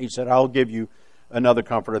 He said, I'll give you another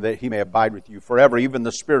comforter that He may abide with you forever, even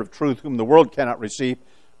the Spirit of truth, whom the world cannot receive,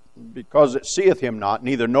 because it seeth Him not,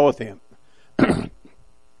 neither knoweth Him.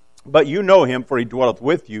 But you know Him, for He dwelleth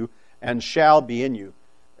with you, and shall be in you.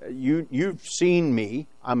 You've seen me.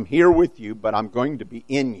 I'm here with you, but I'm going to be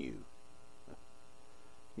in you.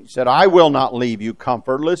 He said, I will not leave you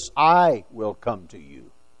comfortless. I will come to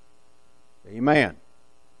you. Amen.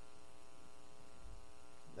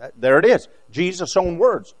 There it is. Jesus' own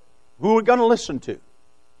words. Who are we going to listen to?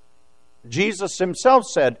 Jesus Himself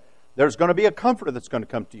said, there's going to be a comforter that's going to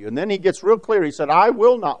come to you. And then He gets real clear. He said, I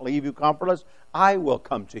will not leave you comfortless. I will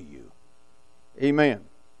come to you. Amen.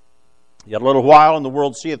 Yet a little while, and the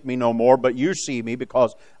world seeth me no more, but you see me,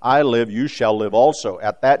 because I live, you shall live also.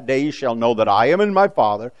 At that day ye shall know that I am in my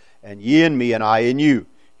Father, and ye in me, and I in you.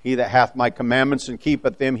 He that hath my commandments and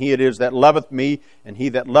keepeth them, he it is that loveth me, and he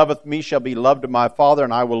that loveth me shall be loved of my Father,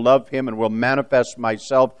 and I will love him, and will manifest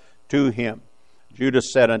myself to him.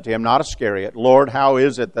 Judas said unto him, not Iscariot, Lord, how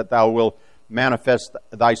is it that thou wilt manifest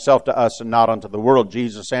thyself to us, and not unto the world?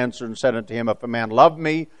 Jesus answered and said unto him, if a man love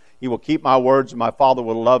me, he will keep my words, and my Father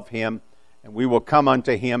will love him, and we will come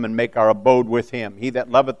unto him and make our abode with him. He that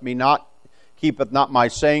loveth me not keepeth not my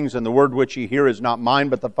sayings, and the word which ye hear is not mine,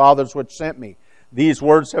 but the Father's which sent me. These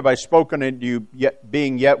words have I spoken unto you,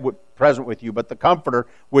 being yet present with you. But the Comforter,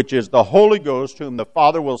 which is the Holy Ghost, whom the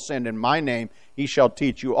Father will send in my name, He shall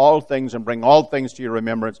teach you all things, and bring all things to your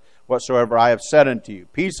remembrance, whatsoever I have said unto you.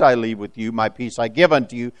 Peace I leave with you, my peace I give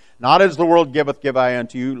unto you. Not as the world giveth, give I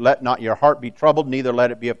unto you. Let not your heart be troubled, neither let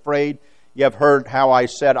it be afraid. Ye have heard how I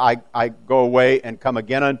said, I go away and come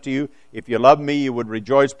again unto you. If you love me, you would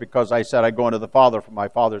rejoice, because I said, I go unto the Father, for my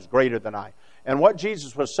Father is greater than I. And what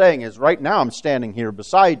Jesus was saying is, right now I'm standing here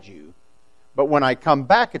beside you, but when I come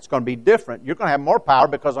back, it's going to be different. You're going to have more power,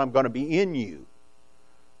 because I'm going to be in you.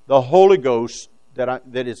 The Holy Ghost that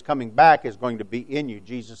is coming back is going to be in you.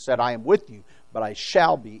 Jesus said, I am with you, but I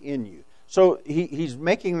shall be in you. So he's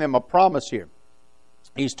making them a promise here.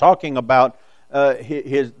 He's talking about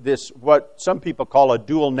what some people call a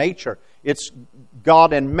dual nature. It's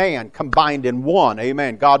God and man combined in one.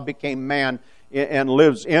 Amen. God became man and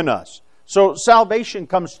lives in us. So salvation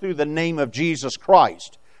comes through the name of Jesus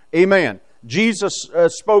Christ. Amen. Jesus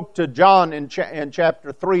spoke to John in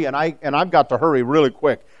chapter 3, and I've got to hurry really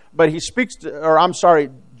quick. But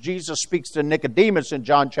Jesus speaks to Nicodemus in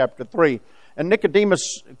John chapter 3. And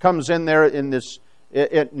Nicodemus comes in there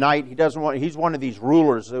at night. He's one of these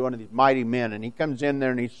rulers, one of these mighty men, and he comes in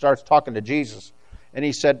there and he starts talking to Jesus. And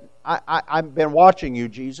he said, I've been watching you,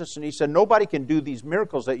 Jesus. And he said, nobody can do these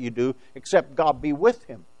miracles that you do except God be with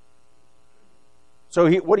him. So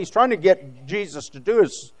what he's trying to get Jesus to do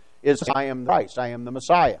is I am Christ, I am the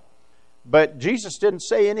Messiah. But Jesus didn't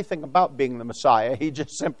say anything about being the Messiah. He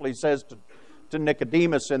just simply says to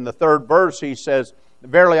Nicodemus in the 3rd verse, he says,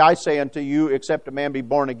 verily I say unto you, except a man be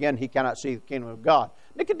born again, he cannot see the kingdom of God.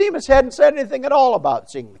 Nicodemus hadn't said anything at all about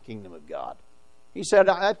seeing the kingdom of God. He said,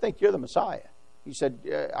 I think you're the Messiah. He said,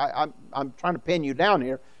 I'm trying to pin you down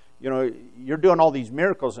here. You're doing all these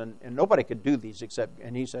miracles, and nobody could do these except,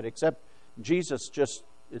 and he said, except Jesus just,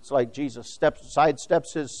 it's like Jesus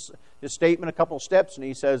sidesteps his statement a couple of steps, and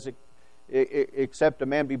he says, except a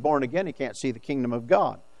man be born again, he can't see the kingdom of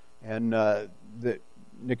God. And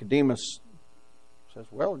Nicodemus says,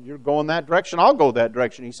 well, you're going that direction, I'll go that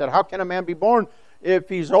direction. He said, how can a man be born if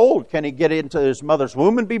he's old? Can he get into his mother's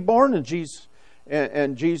womb and be born? And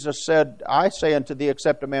Jesus said, I say unto thee,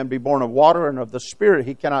 except a man be born of water and of the Spirit,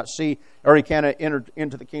 he cannot see, or he cannot enter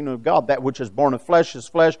into the kingdom of God. That which is born of flesh is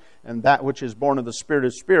flesh, and that which is born of the Spirit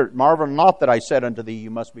is spirit. Marvel not that I said unto thee, you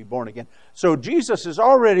must be born again. So Jesus has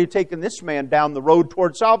already taken this man down the road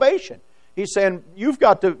toward salvation. He's saying, you've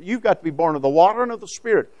got to be born of the water and of the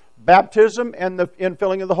Spirit. Baptism and the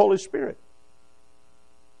infilling of the Holy Spirit.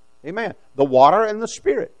 Amen. The water and the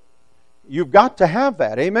Spirit. You've got to have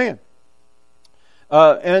that. Amen.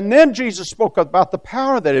 And then Jesus spoke about the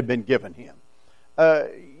power that had been given him.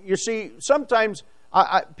 You see, sometimes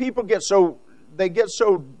people get so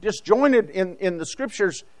disjointed in the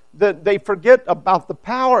Scriptures that they forget about the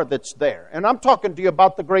power that's there. And I'm talking to you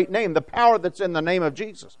about the great name, the power that's in the name of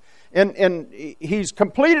Jesus. And he's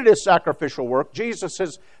completed his sacrificial work. Jesus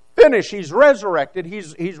has finished. He's resurrected.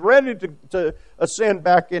 He's ready to ascend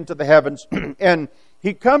back into the heavens. And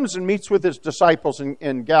he comes and meets with his disciples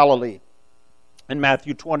in Galilee. In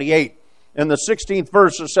Matthew 28. In the 16th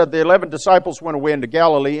verse, it said, the 11 disciples went away into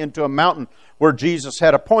Galilee, into a mountain where Jesus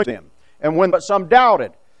had appointed them. And when but some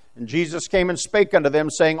doubted, and Jesus came and spake unto them,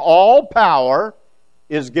 saying, all power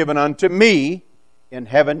is given unto me in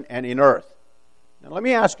heaven and in earth. Now let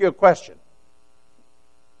me ask you a question.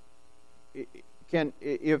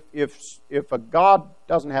 If a God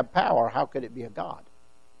doesn't have power, how could it be a God?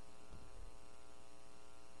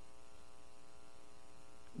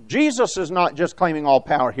 Jesus is not just claiming all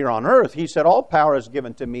power here on earth. He said, all power is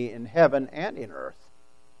given to me in heaven and in earth.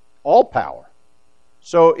 All power.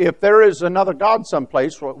 So if there is another God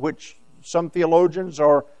someplace, which some theologians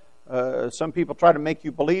or some people try to make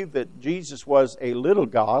you believe that Jesus was a little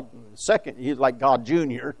God, second, he's like God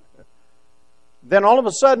Jr., then all of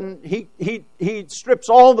a sudden he strips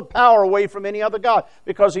all the power away from any other God,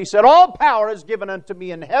 because he said, all power is given unto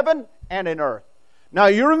me in heaven and in earth. Now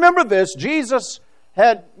you remember this, Jesus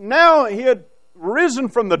had risen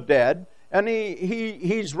from the dead, and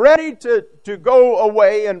he's ready to go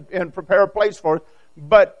away and prepare a place for us.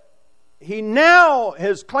 But he now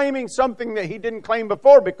is claiming something that he didn't claim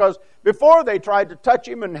before, because before they tried to touch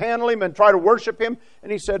him and handle him and try to worship him. And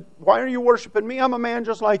he said, why are you worshiping me? I'm a man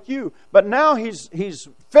just like you. But now he's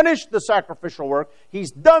finished the sacrificial work.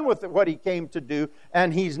 He's done with what he came to do.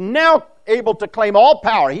 And he's now able to claim all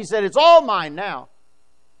power. He said, it's all mine now.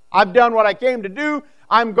 I've done what I came to do.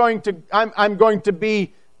 I'm going to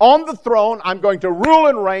be on the throne. I'm going to rule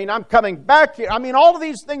and reign. I'm coming back here. I mean, all of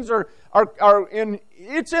these things are in.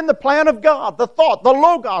 It's in the plan of God, the thought, the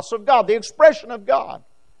logos of God, the expression of God.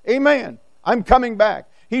 Amen. I'm coming back.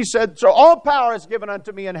 He said, so all power is given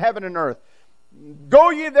unto me in heaven and earth. Go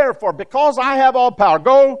ye therefore, because I have all power.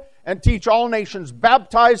 Go and teach all nations,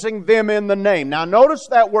 baptizing them in the name. Now notice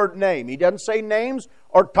that word name. He doesn't say names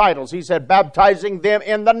or titles. He said baptizing them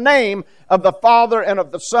in the name of the Father and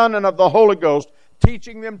of the Son and of the Holy Ghost,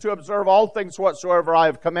 teaching them to observe all things whatsoever I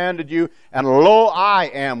have commanded you. And lo, I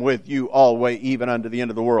am with you always, even unto the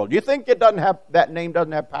end of the world. You think that name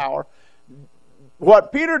doesn't have power?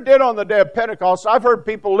 What Peter did on the day of Pentecost, I've heard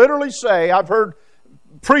people literally say, I've heard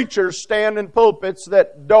preachers stand in pulpits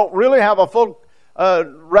that don't really have a full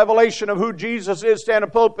revelation of who Jesus is, stand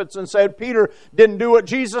in pulpits and said Peter didn't do what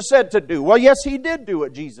Jesus said to do. Well, yes, he did do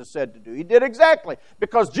what Jesus said to do. He did exactly.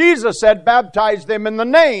 Because Jesus said, baptize them in the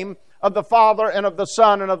name of the Father and of the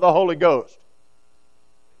Son and of the Holy Ghost.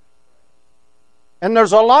 And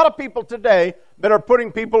there's a lot of people today that are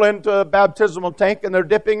putting people into a baptismal tank and they're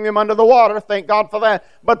dipping them under the water. Thank God for that.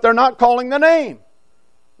 But they're not calling the name.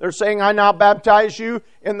 They're saying, I now baptize you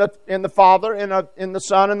in the Father, in the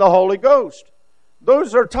Son, and the Holy Ghost.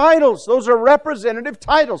 Those are titles. Those are representative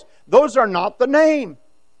titles. Those are not the name.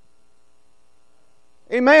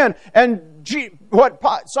 Amen. And what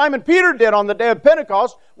Simon Peter did on the day of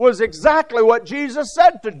Pentecost was exactly what Jesus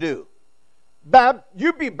said to do.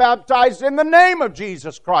 You be baptized in the name of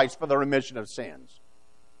Jesus Christ for the remission of sins.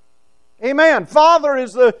 Amen. Father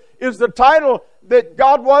is the title that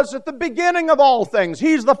God was at the beginning of all things.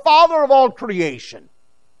 He's the Father of all creation.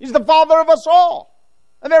 He's the Father of us all,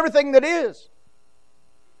 of everything that is.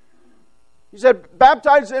 He said,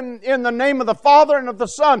 baptize in the name of the Father and of the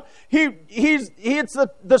Son.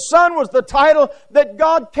 The Son was the title that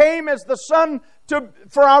God came as the Son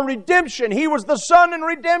for our redemption. He was the Son in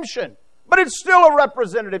redemption. But it's still a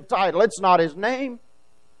representative title. It's not His name.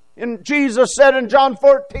 And Jesus said in John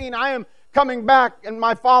 14, I am coming back, and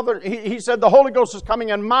my Father, He said, the Holy Ghost is coming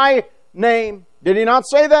in my name. Did He not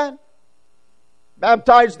say that?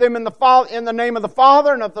 Baptize them in the name of the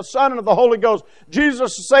Father and of the Son and of the Holy Ghost.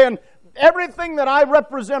 Jesus is saying, everything that I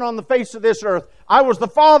represent on the face of this earth, I was the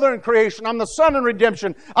Father in creation, I'm the Son in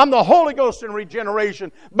redemption, I'm the Holy Ghost in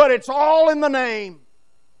regeneration, but it's all in the name.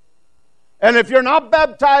 And if you're not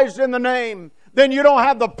baptized in the name, then you don't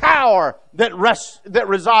have the power that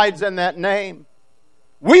resides in that name.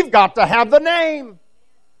 We've got to have the name.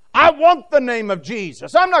 I want the name of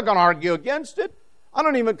Jesus. I'm not going to argue against it. I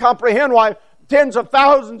don't even comprehend why tens of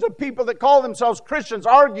thousands of people that call themselves Christians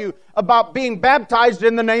argue about being baptized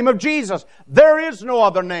in the name of Jesus. There is no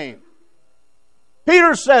other name.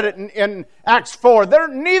 Peter said it in Acts 4.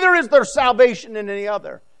 Neither is there salvation in any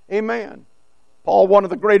other. Amen. Paul, one of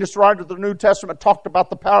the greatest writers of the New Testament, talked about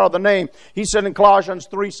the power of the name. He said in Colossians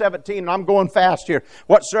 3:17, and I'm going fast here,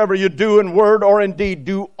 whatsoever you do in word or in deed,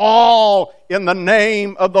 do all in the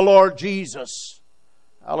name of the Lord Jesus.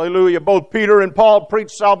 Hallelujah. Both Peter and Paul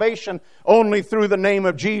preached salvation only through the name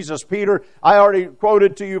of Jesus. Peter, I already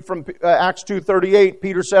quoted to you from Acts 2:38.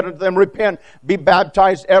 Peter said unto them, repent, be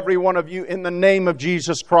baptized every one of you in the name of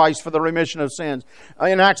Jesus Christ for the remission of sins.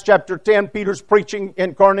 In Acts chapter 10, Peter's preaching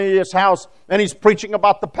in Cornelius' house, and he's preaching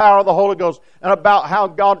about the power of the Holy Ghost and about how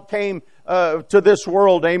God came to this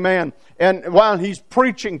world. Amen. And while he's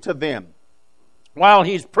preaching to them,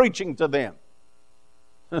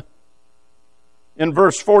 in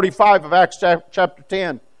verse 45 of Acts chapter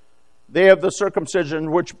 10, they have the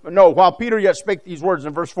circumcision while Peter yet spake these words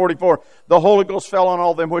in verse 44, the Holy Ghost fell on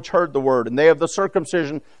all them which heard the word. And they of the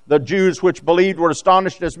circumcision, the Jews which believed, were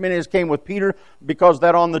astonished, as many as came with Peter, because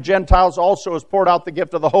that on the Gentiles also is poured out the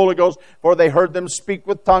gift of the Holy Ghost, for they heard them speak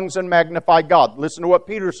with tongues and magnify God. Listen to what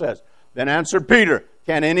Peter says. Then answered Peter,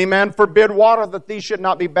 can any man forbid water that these should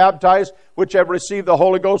not be baptized, which have received the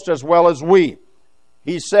Holy Ghost as well as we?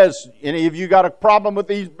 He says, any of you got a problem with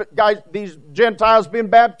these guys, these Gentiles being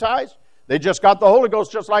baptized? They just got the Holy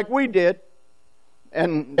Ghost just like we did.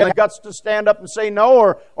 And they guts to stand up and say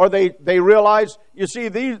no, or they realize, you see,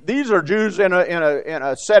 these are Jews in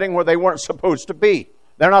a setting where they weren't supposed to be.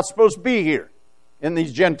 They're not supposed to be here in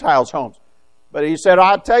these Gentiles' homes. But he said,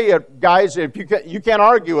 I'll tell you, guys, if you can't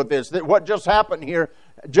argue with this, that what just happened here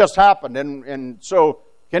just happened. And so,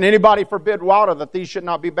 can anybody forbid water that these should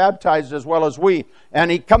not be baptized as well as we? And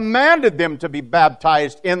he commanded them to be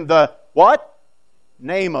baptized in the what?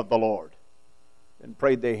 Name of the Lord. And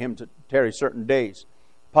prayed they him to tarry certain days.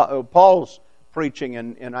 Paul's preaching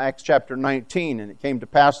in Acts chapter 19, and it came to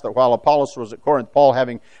pass that while Apollos was at Corinth, Paul,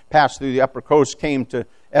 having passed through the upper coast, came to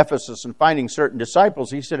Ephesus, and finding certain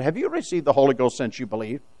disciples, he said, have you received the Holy Ghost since you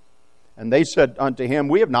believed? And they said unto him,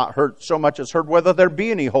 we have not heard so much as heard whether there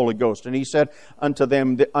be any Holy Ghost. And he said unto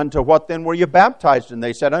them, unto what then were you baptized? And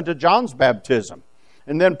they said, unto John's baptism.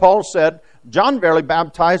 And then Paul said, John verily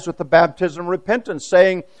baptized with the baptism of repentance,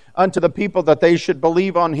 saying unto the people that they should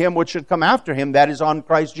believe on him which should come after him, that is on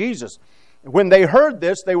Christ Jesus. When they heard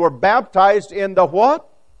this, they were baptized in the what?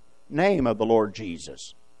 Name of the Lord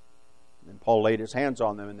Jesus. And Paul laid his hands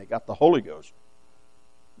on them, and they got the Holy Ghost.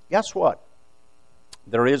 Guess what?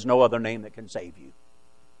 There is no other name that can save you.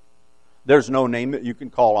 There's no name that you can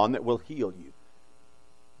call on that will heal you.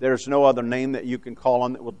 There's no other name that you can call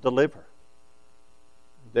on that will deliver,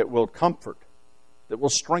 that will comfort, that will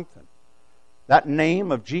strengthen. That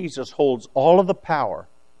name of Jesus holds all of the power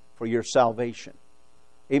for your salvation.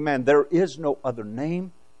 Amen. There is no other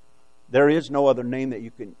name. There is no other name that you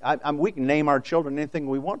can... we can name our children anything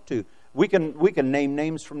we want to. We can name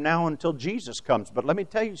names from now until Jesus comes. But let me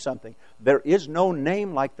tell you something. There is no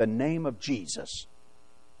name like the name of Jesus.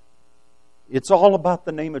 It's all about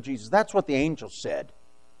the name of Jesus. That's what the angels said.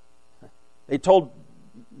 They told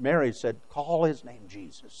Mary, said, call his name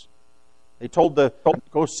Jesus. They told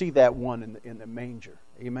go see that one in the manger.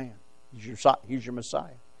 Amen. He's your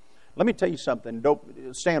Messiah. Let me tell you something. Don't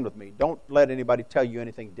stand with me. Don't let anybody tell you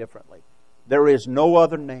anything differently. There is no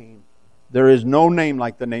other name. There is no name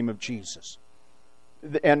like the name of Jesus.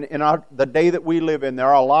 And in the day that we live in, there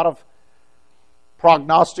are a lot of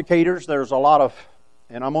prognosticators. There's a lot of,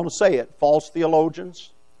 and I'm going to say it, false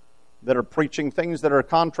theologians that are preaching things that are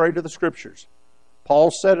contrary to the Scriptures.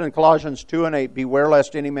 Paul said in Colossians 2:8, beware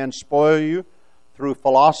lest any man spoil you through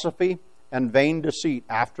philosophy and vain deceit,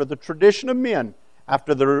 after the tradition of men,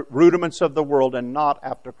 after the rudiments of the world, and not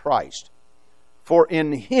after Christ. For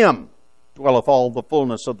in him dwelleth all the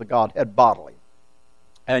fullness of the Godhead bodily.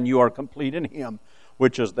 And you are complete in Him,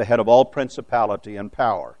 which is the head of all principality and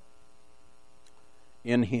power.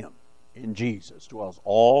 In Him, in Jesus, dwells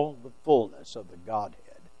all the fullness of the Godhead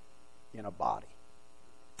in a body.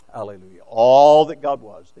 Hallelujah. All that God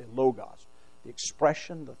was, the Logos, the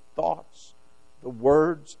expression, the thoughts, the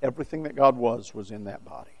words, everything that God was in that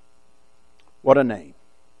body. What a name.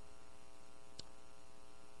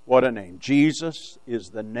 What a name. Jesus is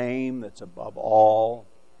the name that's above all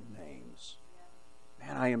names.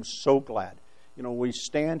 Man, I am so glad. You know, we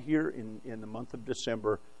stand here in the month of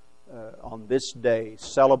December on this day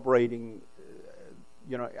celebrating.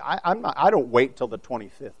 I don't wait till the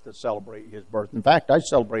 25th to celebrate His birth. In fact, I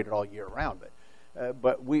celebrate it all year round.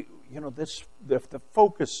 But the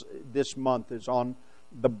focus this month is on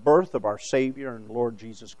the birth of our Savior and Lord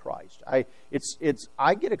Jesus Christ. I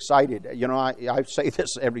get excited. You know, I say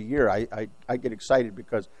this every year. I get excited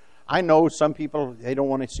because I know some people, they don't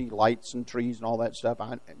want to see lights and trees and all that stuff.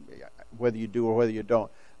 Whether you do or whether you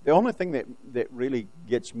don't. The only thing that really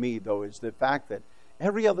gets me, though, is the fact that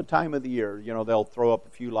every other time of the year, you know, they'll throw up a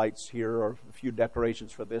few lights here or a few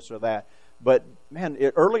decorations for this or that. But man,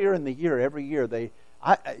 earlier in the year, every year the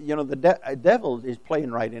devil is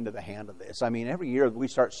playing right into the hand of this. I mean, every year we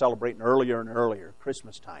start celebrating earlier and earlier,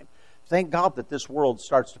 Christmas time. Thank God that this world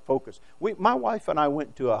starts to focus. My wife and I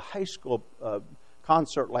went to a high school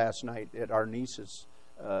concert last night at our niece's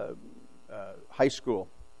high school,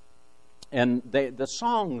 and the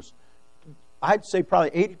songs, I'd say probably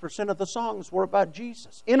 80% of the songs were about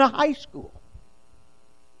Jesus in a high school.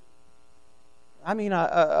 I mean,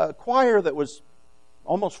 a choir that was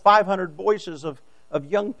almost 500 voices of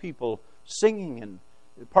young people singing, and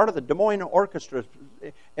part of the Des Moines Orchestra,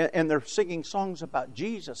 and they're singing songs about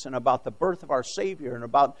Jesus and about the birth of our Savior and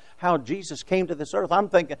about how Jesus came to this earth. I'm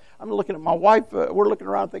looking at my wife, we're looking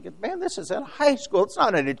around thinking, man, this is in high school, it's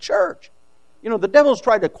not in a church. You know, the devil's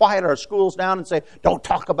tried to quiet our schools down and say, don't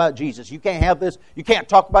talk about Jesus. You can't have this. You can't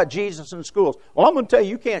talk about Jesus in schools. Well, I'm going to tell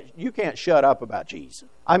you, you can't shut up about Jesus.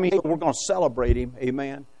 I mean, we're going to celebrate Him.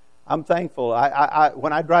 Amen. I'm thankful.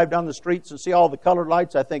 When I drive down the streets and see all the colored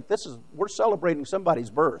lights, I think we're celebrating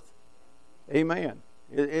somebody's birth. Amen.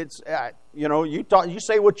 You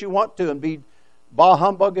say what you want to and be bah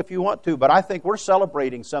humbug if you want to, but I think we're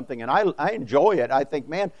celebrating something, and I enjoy it. I think,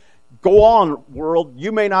 man, go on, world.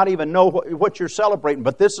 You may not even know what you're celebrating,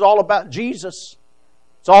 but this is all about Jesus.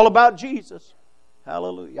 It's all about Jesus.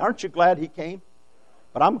 Hallelujah. Aren't you glad He came?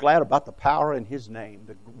 But I'm glad about the power in His name,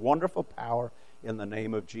 the wonderful power in the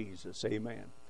name of Jesus. Amen.